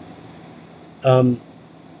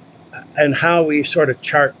 And how we sort of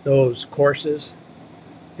chart those courses.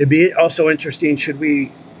 It'd be also interesting, should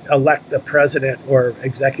we elect a president or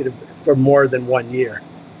executive for more than 1 year?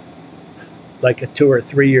 Like a 2 or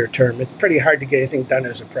 3 year term. It's pretty hard to get anything done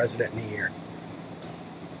as a president in a year.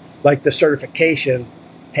 Like the certification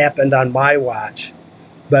happened on my watch,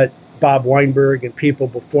 but Bob Weinberg and people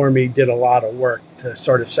before me did a lot of work to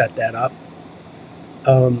sort of set that up.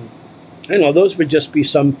 Those would just be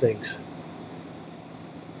some things.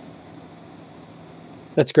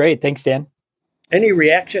 That's great. Thanks, Dan. Any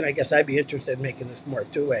reaction? I guess I'd be interested in making this more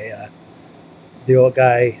two-way. The old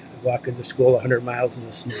guy walking to school 100 miles in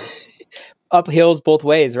the snow. Up hills both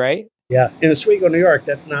ways, right? Yeah. In Oswego, New York,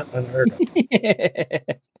 that's not unheard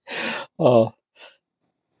of.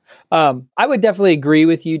 I would definitely agree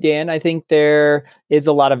with you, Dan. I think there is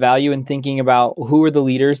a lot of value in thinking about who are the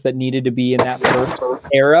leaders that needed to be in that first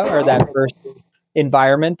era or that first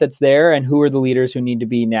environment that's there, and who are the leaders who need to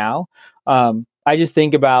be now. I just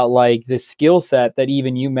think about like the skill set that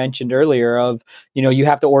even you mentioned earlier of, you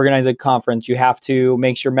have to organize a conference, you have to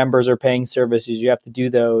make sure members are paying services, you have to do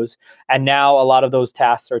those. And now a lot of those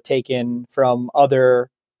tasks are taken from other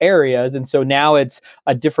areas. And so now it's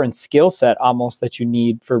a different skill set almost that you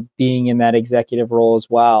need for being in that executive role as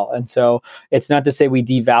well. And so it's not to say we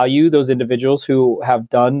devalue those individuals who have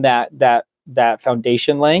done that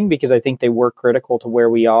foundation laying, because I think they were critical to where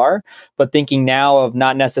we are, but thinking now of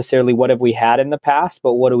not necessarily what have we had in the past,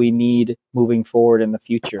 but what do we need moving forward in the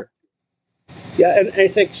future. Yeah, and I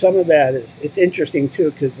think some of that it's interesting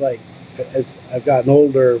too, because like as I've gotten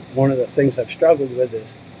older, one of the things I've struggled with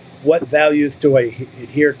is what values do I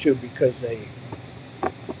adhere to because they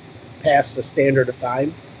pass the standard of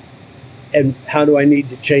time, and how do I need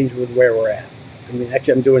to change with where we're at? I mean,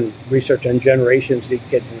 actually, I'm doing research on Generation Z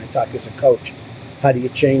kids, and I talk as a coach. How do you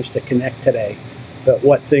change to connect today? But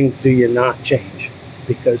what things do you not change?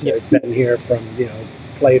 Because they've been here from,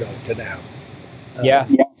 Plato to now.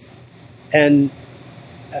 And,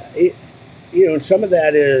 some of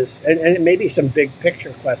that is, and it may be some big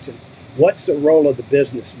picture questions. What's the role of the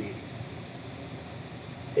business meeting?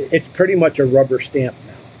 It's pretty much a rubber stamp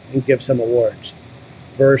now and give some awards.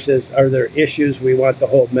 Versus, are there issues we want the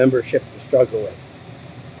whole membership to struggle with?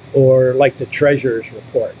 Or like the treasurer's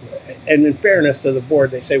report. And in fairness to the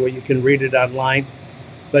board, they say, well, you can read it online,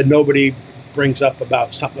 but nobody brings up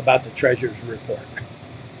about something about the treasurer's report.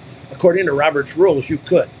 According to Robert's rules, you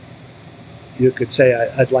could. You could say,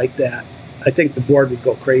 I'd like that. I think the board would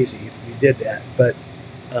go crazy if we did that. But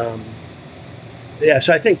so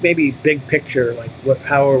I think maybe big picture, like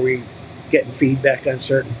how are we getting feedback on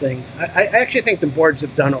certain things. I actually think the boards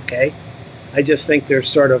have done okay. I just think there's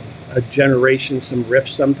sort of a generation, some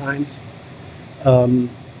rifts sometimes.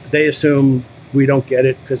 They assume we don't get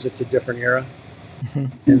it because it's a different era.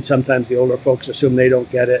 Mm-hmm. And sometimes the older folks assume they don't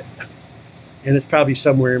get it. And it's probably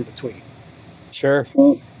somewhere in between. Sure.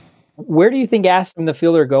 Where do you think AASP and the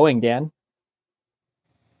field are going, Dan?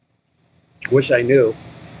 Wish I knew.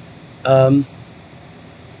 The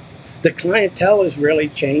clientele has really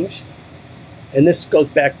changed. And this goes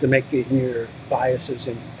back to making your biases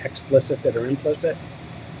explicit that are implicit.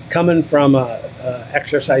 Coming from a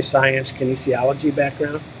exercise science kinesiology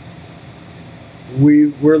background,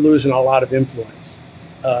 we're losing a lot of influence.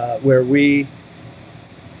 Where AASP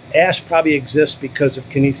probably exists because of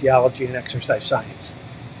kinesiology and exercise science.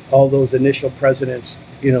 All those initial presidents,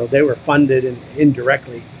 they were funded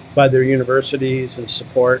indirectly by their universities and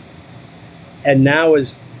support. And now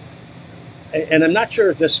and I'm not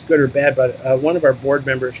sure if this is good or bad, but one of our board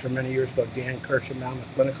members from many years ago, Dan Gould, now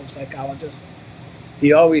a clinical psychologist,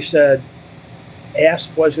 he always said,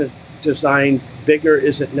 AASP wasn't designed, bigger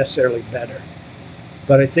isn't necessarily better.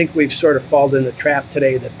 But I think we've sort of fallen in the trap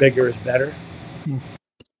today that bigger is better. Mm.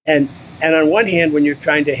 And on one hand, when you're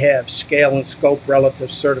trying to have scale and scope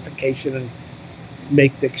relative certification and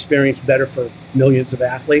make the experience better for millions of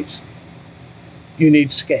athletes, you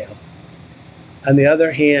need scale. On the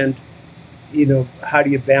other hand, how do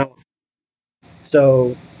you balance?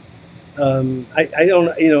 So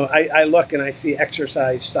I look and I see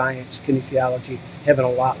exercise science, kinesiology having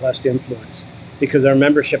a lot less influence because our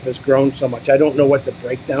membership has grown so much. I don't know what the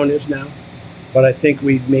breakdown is now, but I think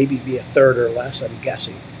we'd maybe be a third or less, I'm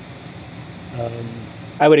guessing.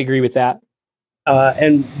 I would agree with that.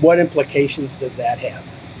 And what implications does that have?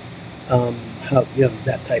 How,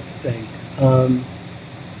 that type of thing.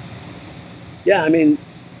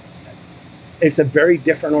 It's a very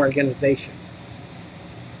different organization.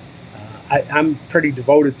 I'm pretty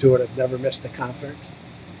devoted to it. I've never missed a conference.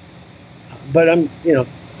 but I'm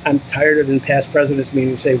tired of in past presidents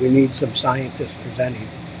meetings say we need some scientists presenting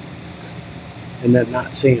and then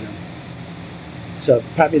not seeing them. So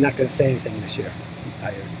probably not going to say anything this year. I'm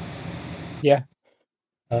tired. Yeah.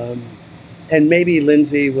 And maybe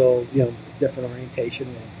Lindsay will, different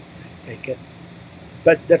orientation will take it.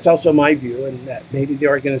 But that's also my view, and that maybe the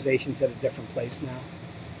organization's at a different place now.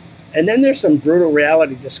 And then there's some brutal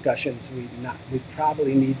reality discussions we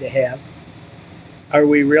probably need to have. Are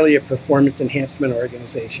we really a performance enhancement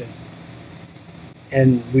organization?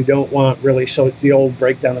 And we don't want really the old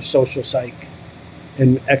breakdown of social psych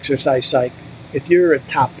and exercise psych. If you're a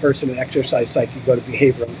top person in exercise psych, you go to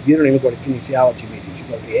behavioral. You don't even go to kinesiology meetings. You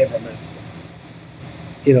go to behavioral medicine.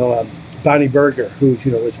 Bonnie Berger, who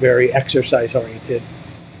was very exercise oriented.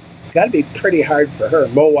 It's got to be pretty hard for her.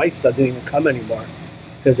 Mo Weiss doesn't even come anymore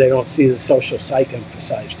because they don't see the social psych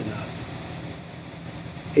emphasized enough.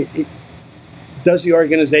 Does the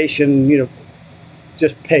organization,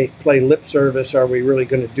 just play lip service? Or are we really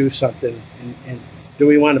going to do something? And do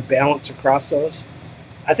we want to balance across those?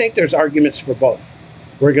 I think there's arguments for both.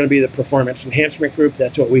 We're going to be the performance enhancement group.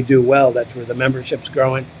 That's what we do well. That's where the membership's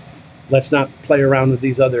growing. Let's not play around with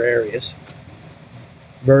these other areas.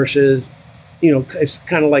 Versus, it's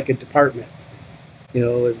kind of like a department.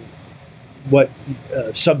 What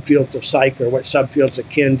subfields of psych or what subfields of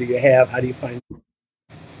kin do you have? How do you find?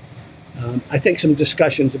 I think some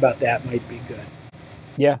discussions about that might be good.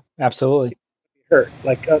 Yeah, absolutely. Hurt.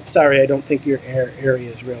 Like, sorry, I don't think your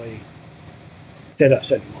areas really fit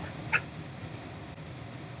us anymore.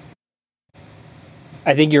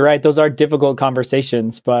 I think you're right. Those are difficult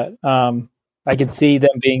conversations, but I could see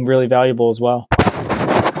them being really valuable as well.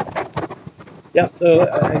 Yeah, so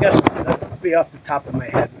I guess that'd be off the top of my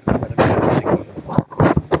head what I'm thinking.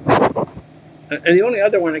 And the only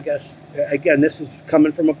other one, I guess, again, this is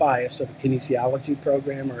coming from a bias of a kinesiology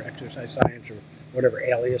program or exercise science or whatever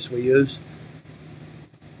alias we use.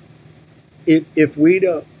 If we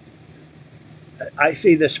don't, I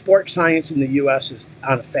see the sports science in the U.S. is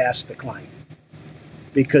on a fast decline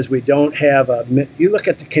because we don't have you look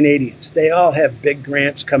at the Canadians, they all have big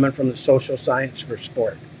grants coming from the social science for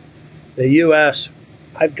sport. The U.S.,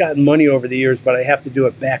 I've gotten money over the years, but I have to do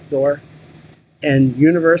it backdoor. And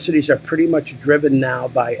universities are pretty much driven now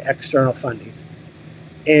by external funding.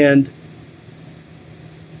 And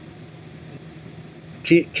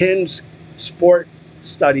kin's sport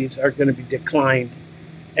studies are going to be declined.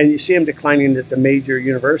 And you see them declining at the major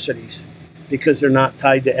universities because they're not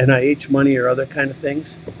tied to NIH money or other kind of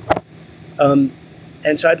things. And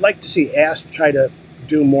so I'd like to see AASP try to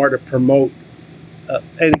do more to promote.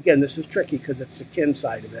 And again, this is tricky because it's the kin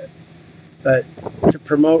side of it. But to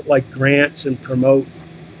promote like grants and promote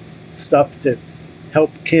stuff to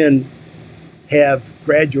help kin have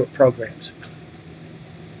graduate programs.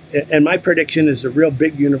 And my prediction is the real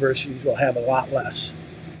big universities will have a lot less.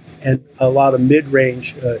 And a lot of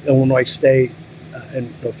mid-range, Illinois State,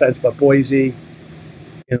 and no offense, but Boise,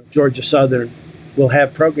 Georgia Southern will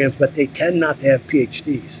have programs, but they tend not to have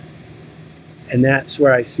PhDs. And that's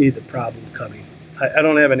where I see the problem coming. I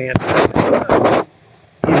don't have an answer.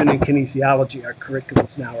 Even in kinesiology, our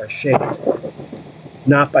curriculums now are shaped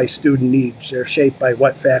not by student needs. They're shaped by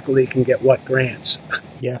what faculty can get what grants.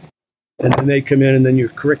 Yeah. And then they come in and then your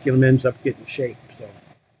curriculum ends up getting shaped. So.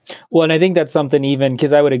 Well, and I think that's something even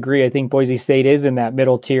because I would agree. I think Boise State is in that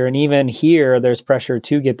middle tier. And even here, there's pressure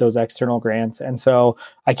to get those external grants. And so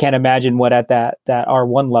I can't imagine what at that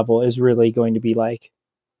R1 level is really going to be like.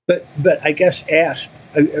 But I guess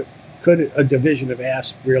AASP, could a division of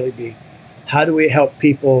AASP really be, how do we help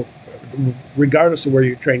people, regardless of where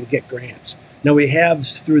you're trying to get grants? Now, we have,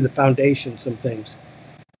 through the foundation, some things,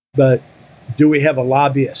 but do we have a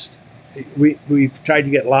lobbyist? We've tried to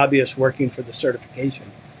get lobbyists working for the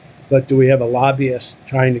certification, but do we have a lobbyist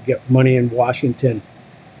trying to get money in Washington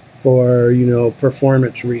for,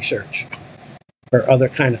 performance research or other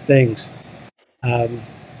kind of things?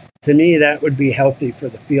 To me, that would be healthy for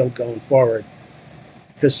the field going forward,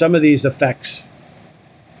 because some of these effects,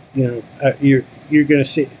 you're going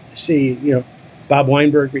to see, Bob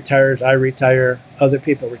Weinberg retires, I retire, other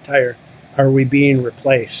people retire. Are we being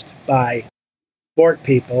replaced by sport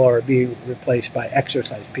people or being replaced by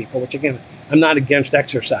exercise people? Which, again, I'm not against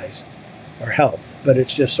exercise or health, but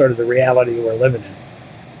it's just sort of the reality we're living in.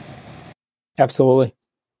 Absolutely.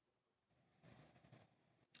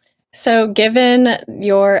 So given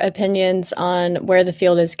your opinions on where the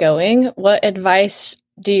field is going, what advice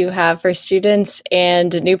do you have for students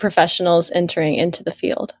and new professionals entering into the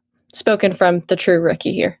field? Spoken from the true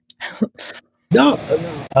rookie here. No.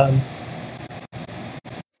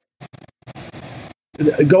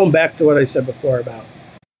 Going back to what I said before about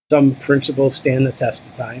Some principles stand the test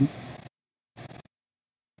of time.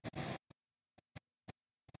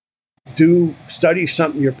 Do study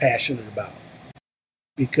something you're passionate about.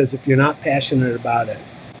 Because if you're not passionate about it,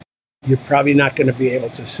 you're probably not going to be able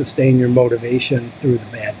to sustain your motivation through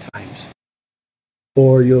the bad times.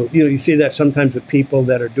 Or you see that sometimes with people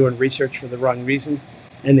that are doing research for the wrong reason,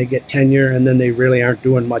 and they get tenure, and then they really aren't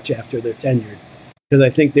doing much after they're tenured. Because I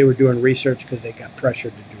think they were doing research because they got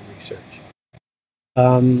pressured to do research.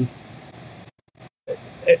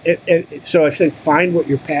 So I think find what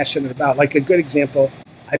you're passionate about. Like a good example,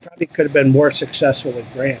 I probably could have been more successful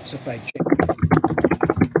with grants if I changed.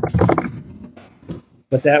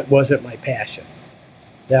 But that wasn't my passion.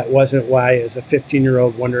 That wasn't why, as a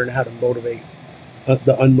 15-year-old, wondering how to motivate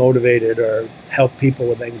the unmotivated or help people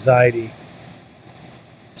with anxiety.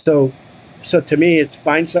 So to me, it's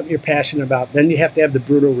find something you're passionate about. Then you have to have the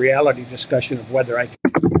brutal reality discussion of whether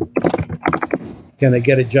can I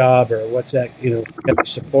get a job, or what's that, can I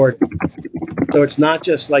support it? So it's not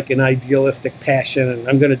just like an idealistic passion and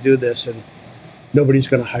I'm going to do this and nobody's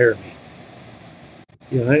going to hire me.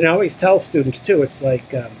 And I always tell students too, it's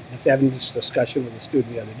like, I was having this discussion with a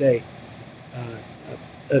student the other day.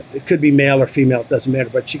 It could be male or female, it doesn't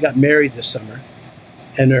matter, but she got married this summer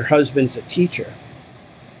and her husband's a teacher.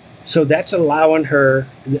 So that's allowing her,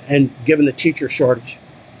 and given the teacher shortage,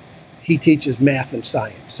 he teaches math and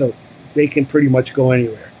science. So they can pretty much go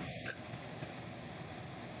anywhere.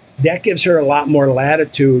 That gives her a lot more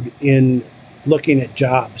latitude in looking at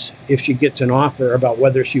jobs if she gets an offer about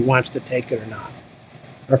whether she wants to take it or not.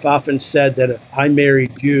 I've often said that if I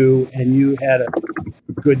married you and you had a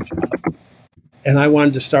good job and I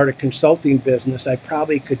wanted to start a consulting business, I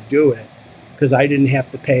probably could do it because I didn't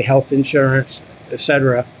have to pay health insurance,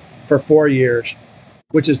 etc., for 4 years,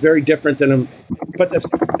 which is very different than but that's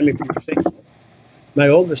my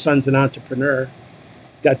oldest son's an entrepreneur,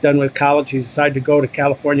 got done with college. He decided to go to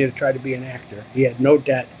California to try to be an actor. He had no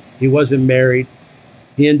debt. He wasn't married.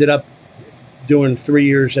 He ended up doing 3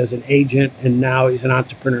 years as an agent, and now he's an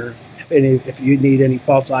entrepreneur. If you need any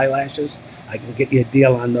false eyelashes, I can get you a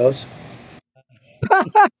deal on those.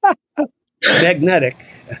 Magnetic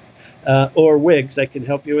or wigs, I can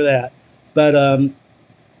help you with that.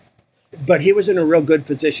 But he was in a real good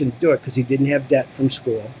position to do it because he didn't have debt from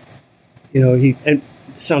school. And it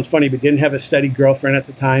sounds funny, but didn't have a steady girlfriend at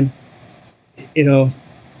the time.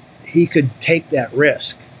 He could take that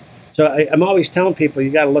risk. So I'm always telling people, you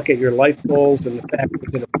got to look at your life goals and the fact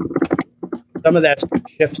that some of that's going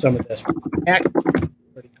to shift some of this.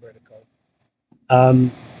 Pretty critical.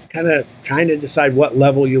 Kind of trying to decide what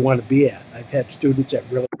level you want to be at. I've had students at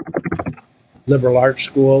really liberal arts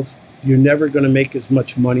schools. You're never going to make as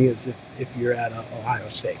much money as if you're at Ohio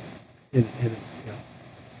State.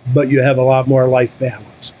 But you have a lot more life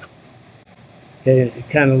balance. Okay,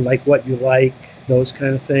 kind of like what you like, those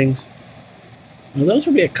kind of things. Well, those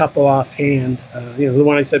would be a couple offhand. The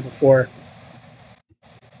one I said before,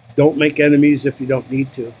 don't make enemies if you don't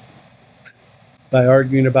need to. By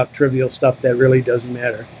arguing about trivial stuff that really doesn't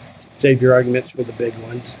matter. Save your arguments for the big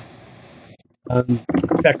ones. In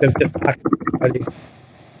fact, I was just talking to somebody.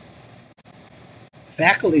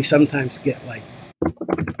 Faculty sometimes get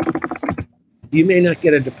you may not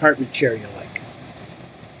get a department chair you like.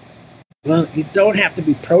 Well, you don't have to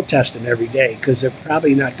be protesting every day because they're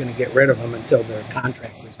probably not going to get rid of them until their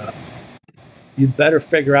contract is up. You better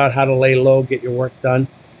figure out how to lay low, get your work done.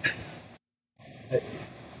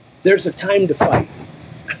 There's a time to fight.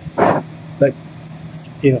 But,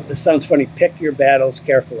 it sounds funny. Pick your battles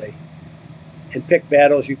carefully and pick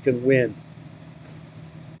battles you can win.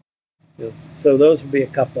 So those would be a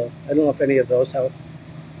couple. I don't know if any of those help.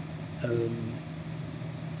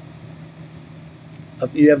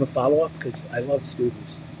 You have a follow-up? Because I love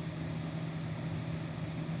students.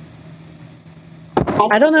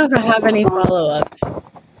 I don't know if I have any follow-ups.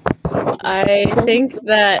 I think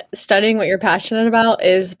that studying what you're passionate about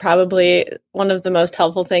is probably one of the most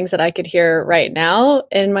helpful things that I could hear right now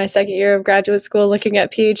in my second year of graduate school, looking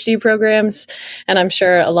at PhD programs. And I'm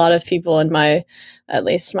sure a lot of people in at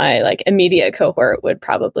least my immediate cohort would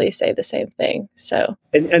probably say the same thing. So,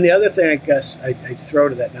 and the other thing I guess I'd throw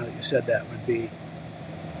to that now that you said that would be,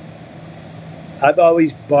 I've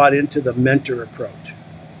always bought into the mentor approach.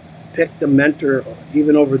 Pick the mentor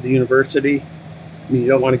even over the university. I mean, you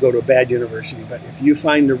don't want to go to a bad university, but if you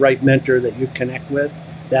find the right mentor that you connect with,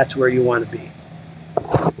 that's where you want to be.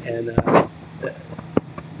 And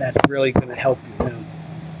that's really going to help you. Now,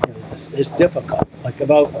 it's difficult.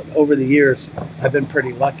 Over the years, I've been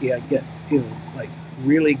pretty lucky. I get,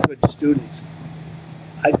 really good students.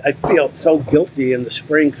 I feel so guilty in the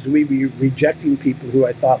spring because we'd be rejecting people who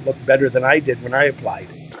I thought looked better than I did when I applied.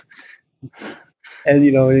 And,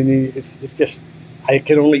 I mean, it's just, I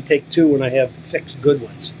can only take 2 when I have 6 good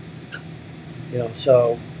ones,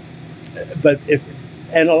 so,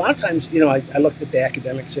 and a lot of times, I looked at the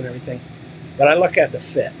academics and everything, but I look at the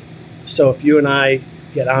fit. So if you and I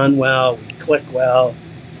get on well, we click well,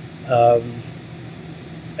 I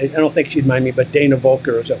don't think she'd mind me, but Dana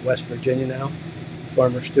Volker is at West Virginia now,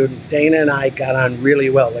 former student. Dana and I got on really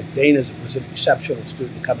well. Like, Dana was an exceptional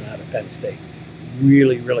student coming out of Penn State.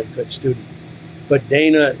 Really, really good student. But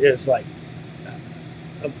Dana is like,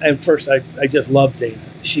 and first I just love Dana.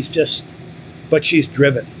 But she's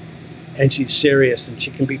driven and she's serious and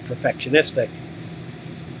she can be perfectionistic.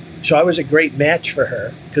 So I was a great match for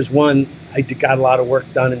her because, one, I got a lot of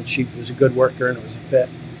work done and she was a good worker and it was a fit.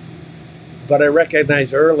 But I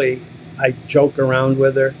recognized early, I'd joke around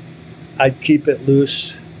with her. I'd keep it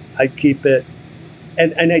loose. I'd keep it.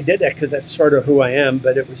 And I did that because that's sort of who I am.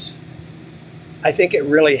 But I think it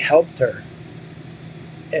really helped her.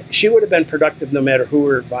 She would have been productive no matter who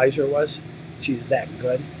her advisor was. She's that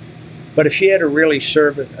good. But if she had to really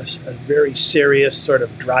serve a very serious sort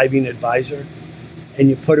of driving advisor and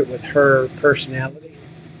you put it with her personality,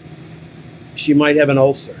 she might have an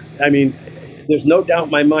ulcer. I mean, there's no doubt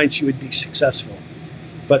in my mind she would be successful,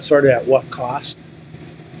 but sort of at what cost?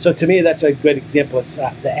 So to me, that's a good example. It's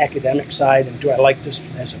the academic side, and do I like this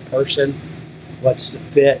as a person? What's the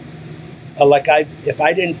fit? If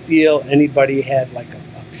I didn't feel anybody had like a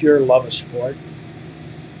pure love of sport,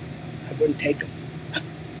 I wouldn't take them.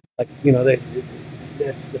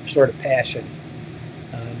 That's the sort of passion.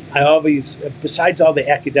 I always, besides all the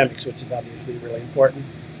academics, which is obviously really important,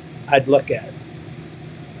 I'd look at,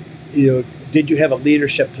 did you have a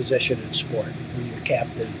leadership position in sport? Were you a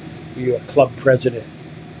captain? Were you a club president?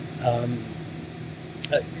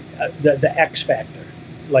 The X factor.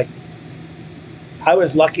 Like, I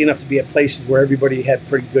was lucky enough to be at places where everybody had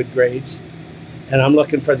pretty good grades, and I'm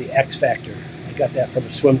looking for the X factor. I got that from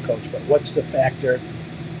a swim coach, but what's the factor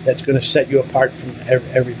that's going to set you apart from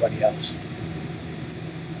everybody else?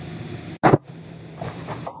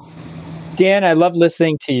 Dan, I love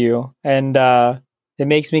listening to you, and it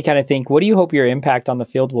makes me kind of think, what do you hope your impact on the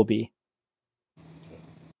field will be?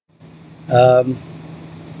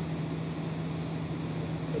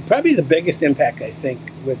 Probably the biggest impact, I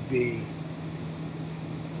think, would be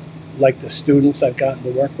like the students I've gotten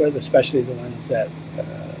to work with, especially the ones that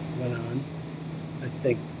went on. I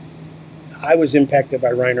think I was impacted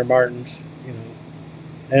by Reiner Martins,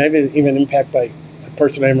 and I've been even impacted by a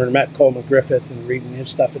person I never met, Coleman Griffith, and reading his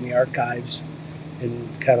stuff in the archives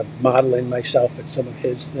and kind of modeling myself at some of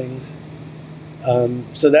his things.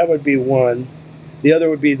 So that would be one. The other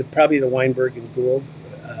would be probably the Weinberg and Gould.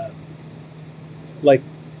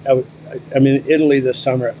 I'm in Italy this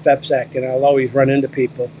summer at FEPSAC, and I'll always run into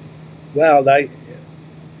people. Well, that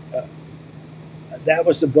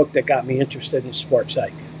was the book that got me interested in sports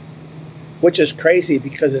psych, which is crazy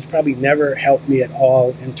because it's probably never helped me at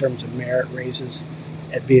all in terms of merit raises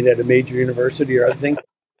at being at a major university or other things.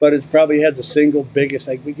 But it's probably had the single biggest.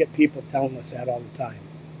 Like, we get people telling us that all the time.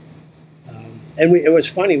 And it was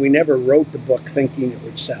funny. We never wrote the book thinking it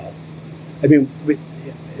would sell. I mean,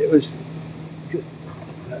 it was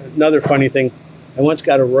another funny thing. I once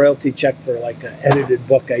got a royalty check for like an edited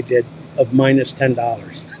book I did of minus $10.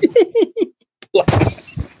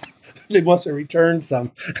 They must have returned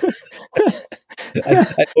some.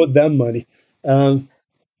 I owed them money. But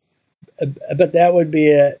that would be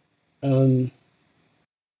it. I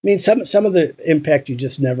mean, some of the impact you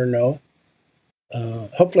just never know.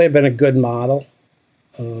 Hopefully I've been a good model.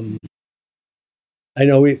 I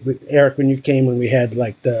know Eric, when you came, when we had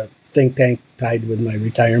like the think tank tied with my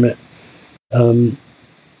retirement, how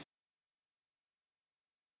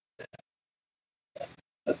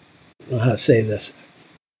to say this?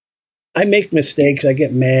 I make mistakes. I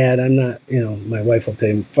get mad. I'm not, my wife will tell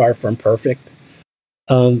you I'm far from perfect.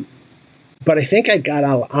 But I think I got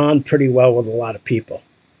on pretty well with a lot of people.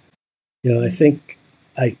 I think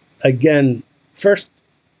first,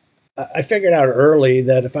 I figured out early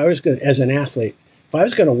that if I was going to, as an athlete, if I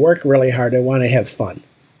was going to work really hard, I want to have fun.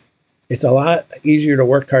 It's a lot easier to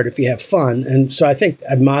work hard if you have fun. And so I think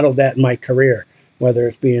I've modeled that in my career, whether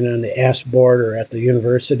it's being on the AASP board or at the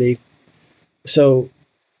university. So,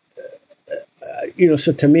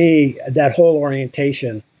 so to me, that whole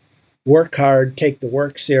orientation, work hard, take the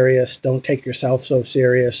work serious, don't take yourself so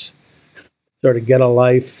serious, sort of get a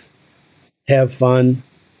life, have fun.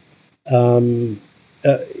 I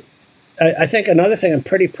think another thing I'm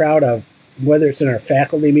pretty proud of, whether it's in our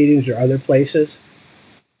faculty meetings or other places,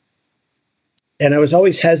 and I was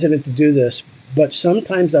always hesitant to do this, but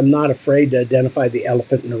sometimes I'm not afraid to identify the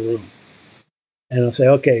elephant in the room. And I'll say,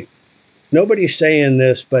 okay, nobody's saying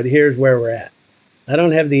this, but here's where we're at. I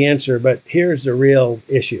don't have the answer, but here's the real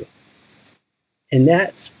issue. And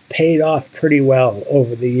that's paid off pretty well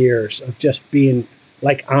over the years of just being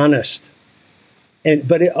like honest.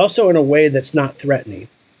 But it also in a way that's not threatening.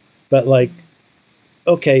 But like,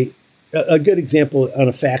 okay, a good example on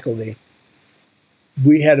a faculty,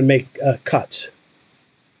 we had to make cuts.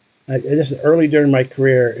 This is early during my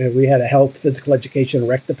career, and we had a health, physical education,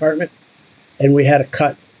 rec department, and we had to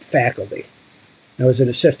cut faculty. I was an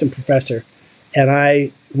assistant professor,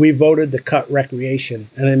 and we voted to cut recreation.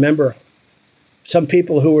 And I remember some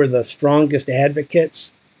people who were the strongest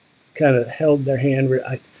advocates kind of held their hand.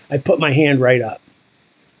 I put my hand right up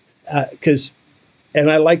and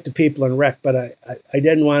I liked the people in rec, but I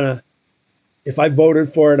didn't want to. If I voted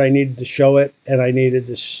for it, I needed to show it, and I needed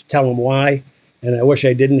to tell them why. And I wish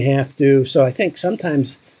I didn't have to. So I think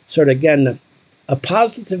sometimes, sort of again, a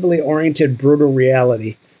positively oriented, brutal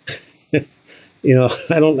reality.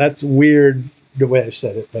 That's weird the way I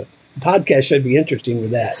said it, but the podcast should be interesting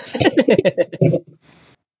with that.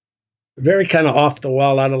 Very kind of off the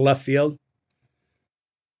wall, out of left field.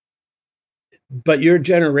 But your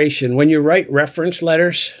generation, when you write reference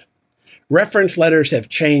letters have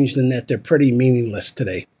changed in that they're pretty meaningless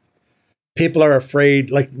today. People are afraid,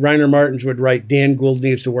 like Reiner Martins would write, Dan Gould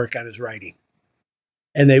needs to work on his writing.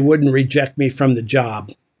 And they wouldn't reject me from the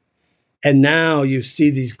job. And now you see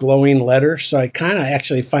these glowing letters. So I kind of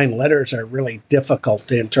actually find letters are really difficult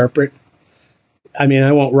to interpret. I mean,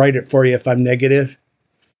 I won't write it for you if I'm negative.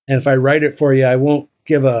 And if I write it for you, I won't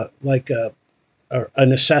give an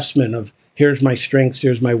assessment of here's my strengths,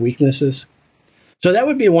 here's my weaknesses. So that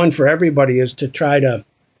would be one for everybody, is to try to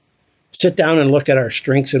sit down and look at our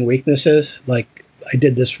strengths and weaknesses. Like I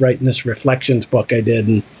did this in this reflections book I did.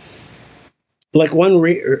 And like one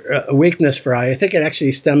weakness for I think it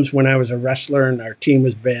actually stems when I was a wrestler and our team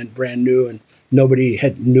was brand new and nobody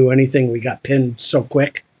knew anything. We got pinned so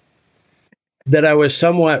quick that I was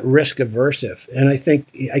somewhat risk aversive. And I think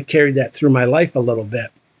I carried that through my life a little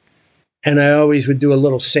bit. And I always would do a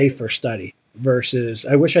little safer study versus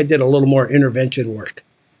I wish I did a little more intervention work.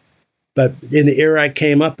 But in the era I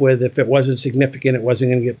came up with, if it wasn't significant, it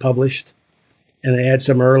wasn't going to get published. And I had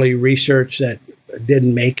some early research that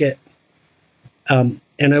didn't make it. And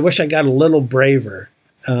I wish I got a little braver.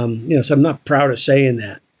 So I'm not proud of saying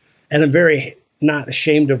that. And I'm very not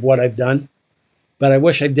ashamed of what I've done. But I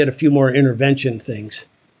wish I did a few more intervention things.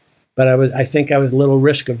 But I think I was a little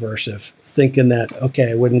risk aversive, thinking that,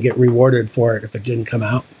 okay, I wouldn't get rewarded for it if it didn't come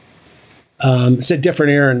out. It's a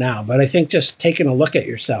different era now, but I think just taking a look at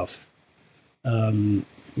yourself.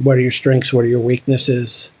 What are your strengths? What are your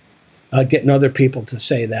weaknesses? Getting other people to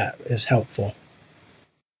say that is helpful.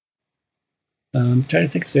 I'm trying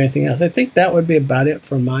to think if there's anything else. I think that would be about it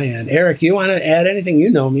from my end. Eric, you want to add anything? You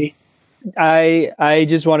know me. I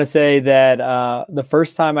just want to say that the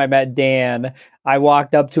first time I met Dan, I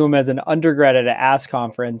walked up to him as an undergrad at an AASP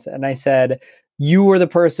conference, and I said, "You were the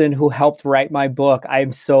person who helped write my book. I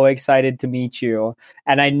am so excited to meet you."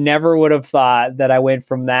 And I never would have thought that I went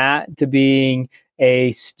from that to being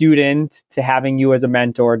a student to having you as a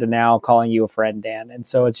mentor to now calling you a friend, Dan. And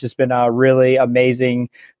so it's just been a really amazing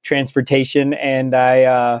transportation, and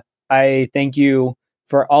I thank you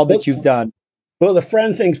for all that you've done. Well, the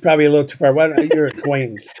friend thing's probably a little too far. Why don't you, your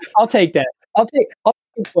acquaintance? I'll take that. I'll take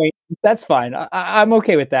acquaintance. That's fine. I'm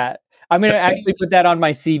okay with that. I'm going to actually put that on my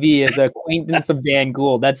CV as acquaintance of Dan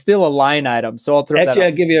Gould. That's still a line item, so I'll throw that. Actually,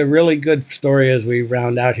 I'll give you a really good story as we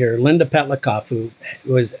round out here. Linda Petlikoff, who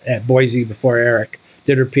was at Boise before Eric,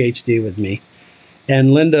 did her PhD with me.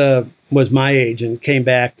 And Linda was my age and came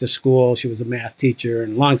back to school. She was a math teacher,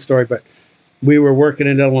 and long story, but we were working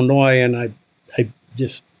in Illinois, and I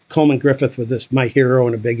just... Coleman Griffith was my hero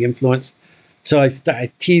and a big influence. So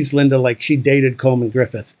I teased Linda like she dated Coleman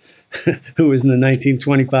Griffith, who was in the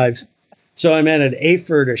 1925s. So I'm at an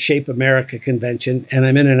AFERD, a Shape America convention, and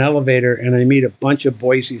I'm in an elevator, and I meet a bunch of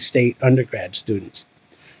Boise State undergrad students.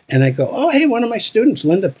 And I go, "Oh, hey, one of my students,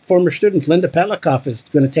 former students, Linda Petlikoff, is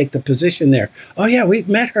going to take the position there." "Oh, yeah, we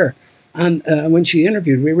met her when she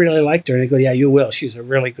interviewed. We really liked her." And I go, "Yeah, you will. She's a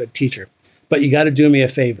really good teacher. But you got to do me a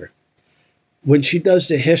favor. When she does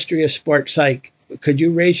the history of sports psych, could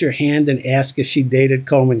you raise your hand and ask if she dated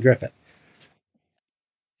Coleman Griffith?"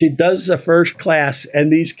 She does the first class,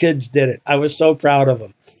 and these kids did it. I was so proud of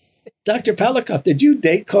them. "Dr. Petlikoff, did you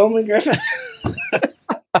date Coleman Griffith?"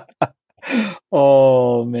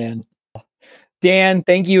 Oh, man. Dan,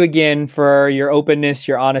 thank you again for your openness,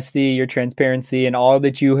 your honesty, your transparency, and all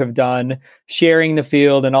that you have done, sharing the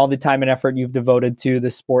field and all the time and effort you've devoted to the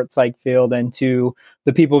sports psych field and to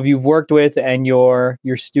the people you've worked with and your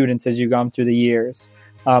students as you've gone through the years.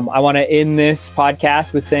 I want to end this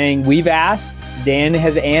podcast with saying we've asked, Dan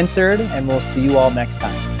has answered, and we'll see you all next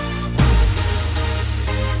time.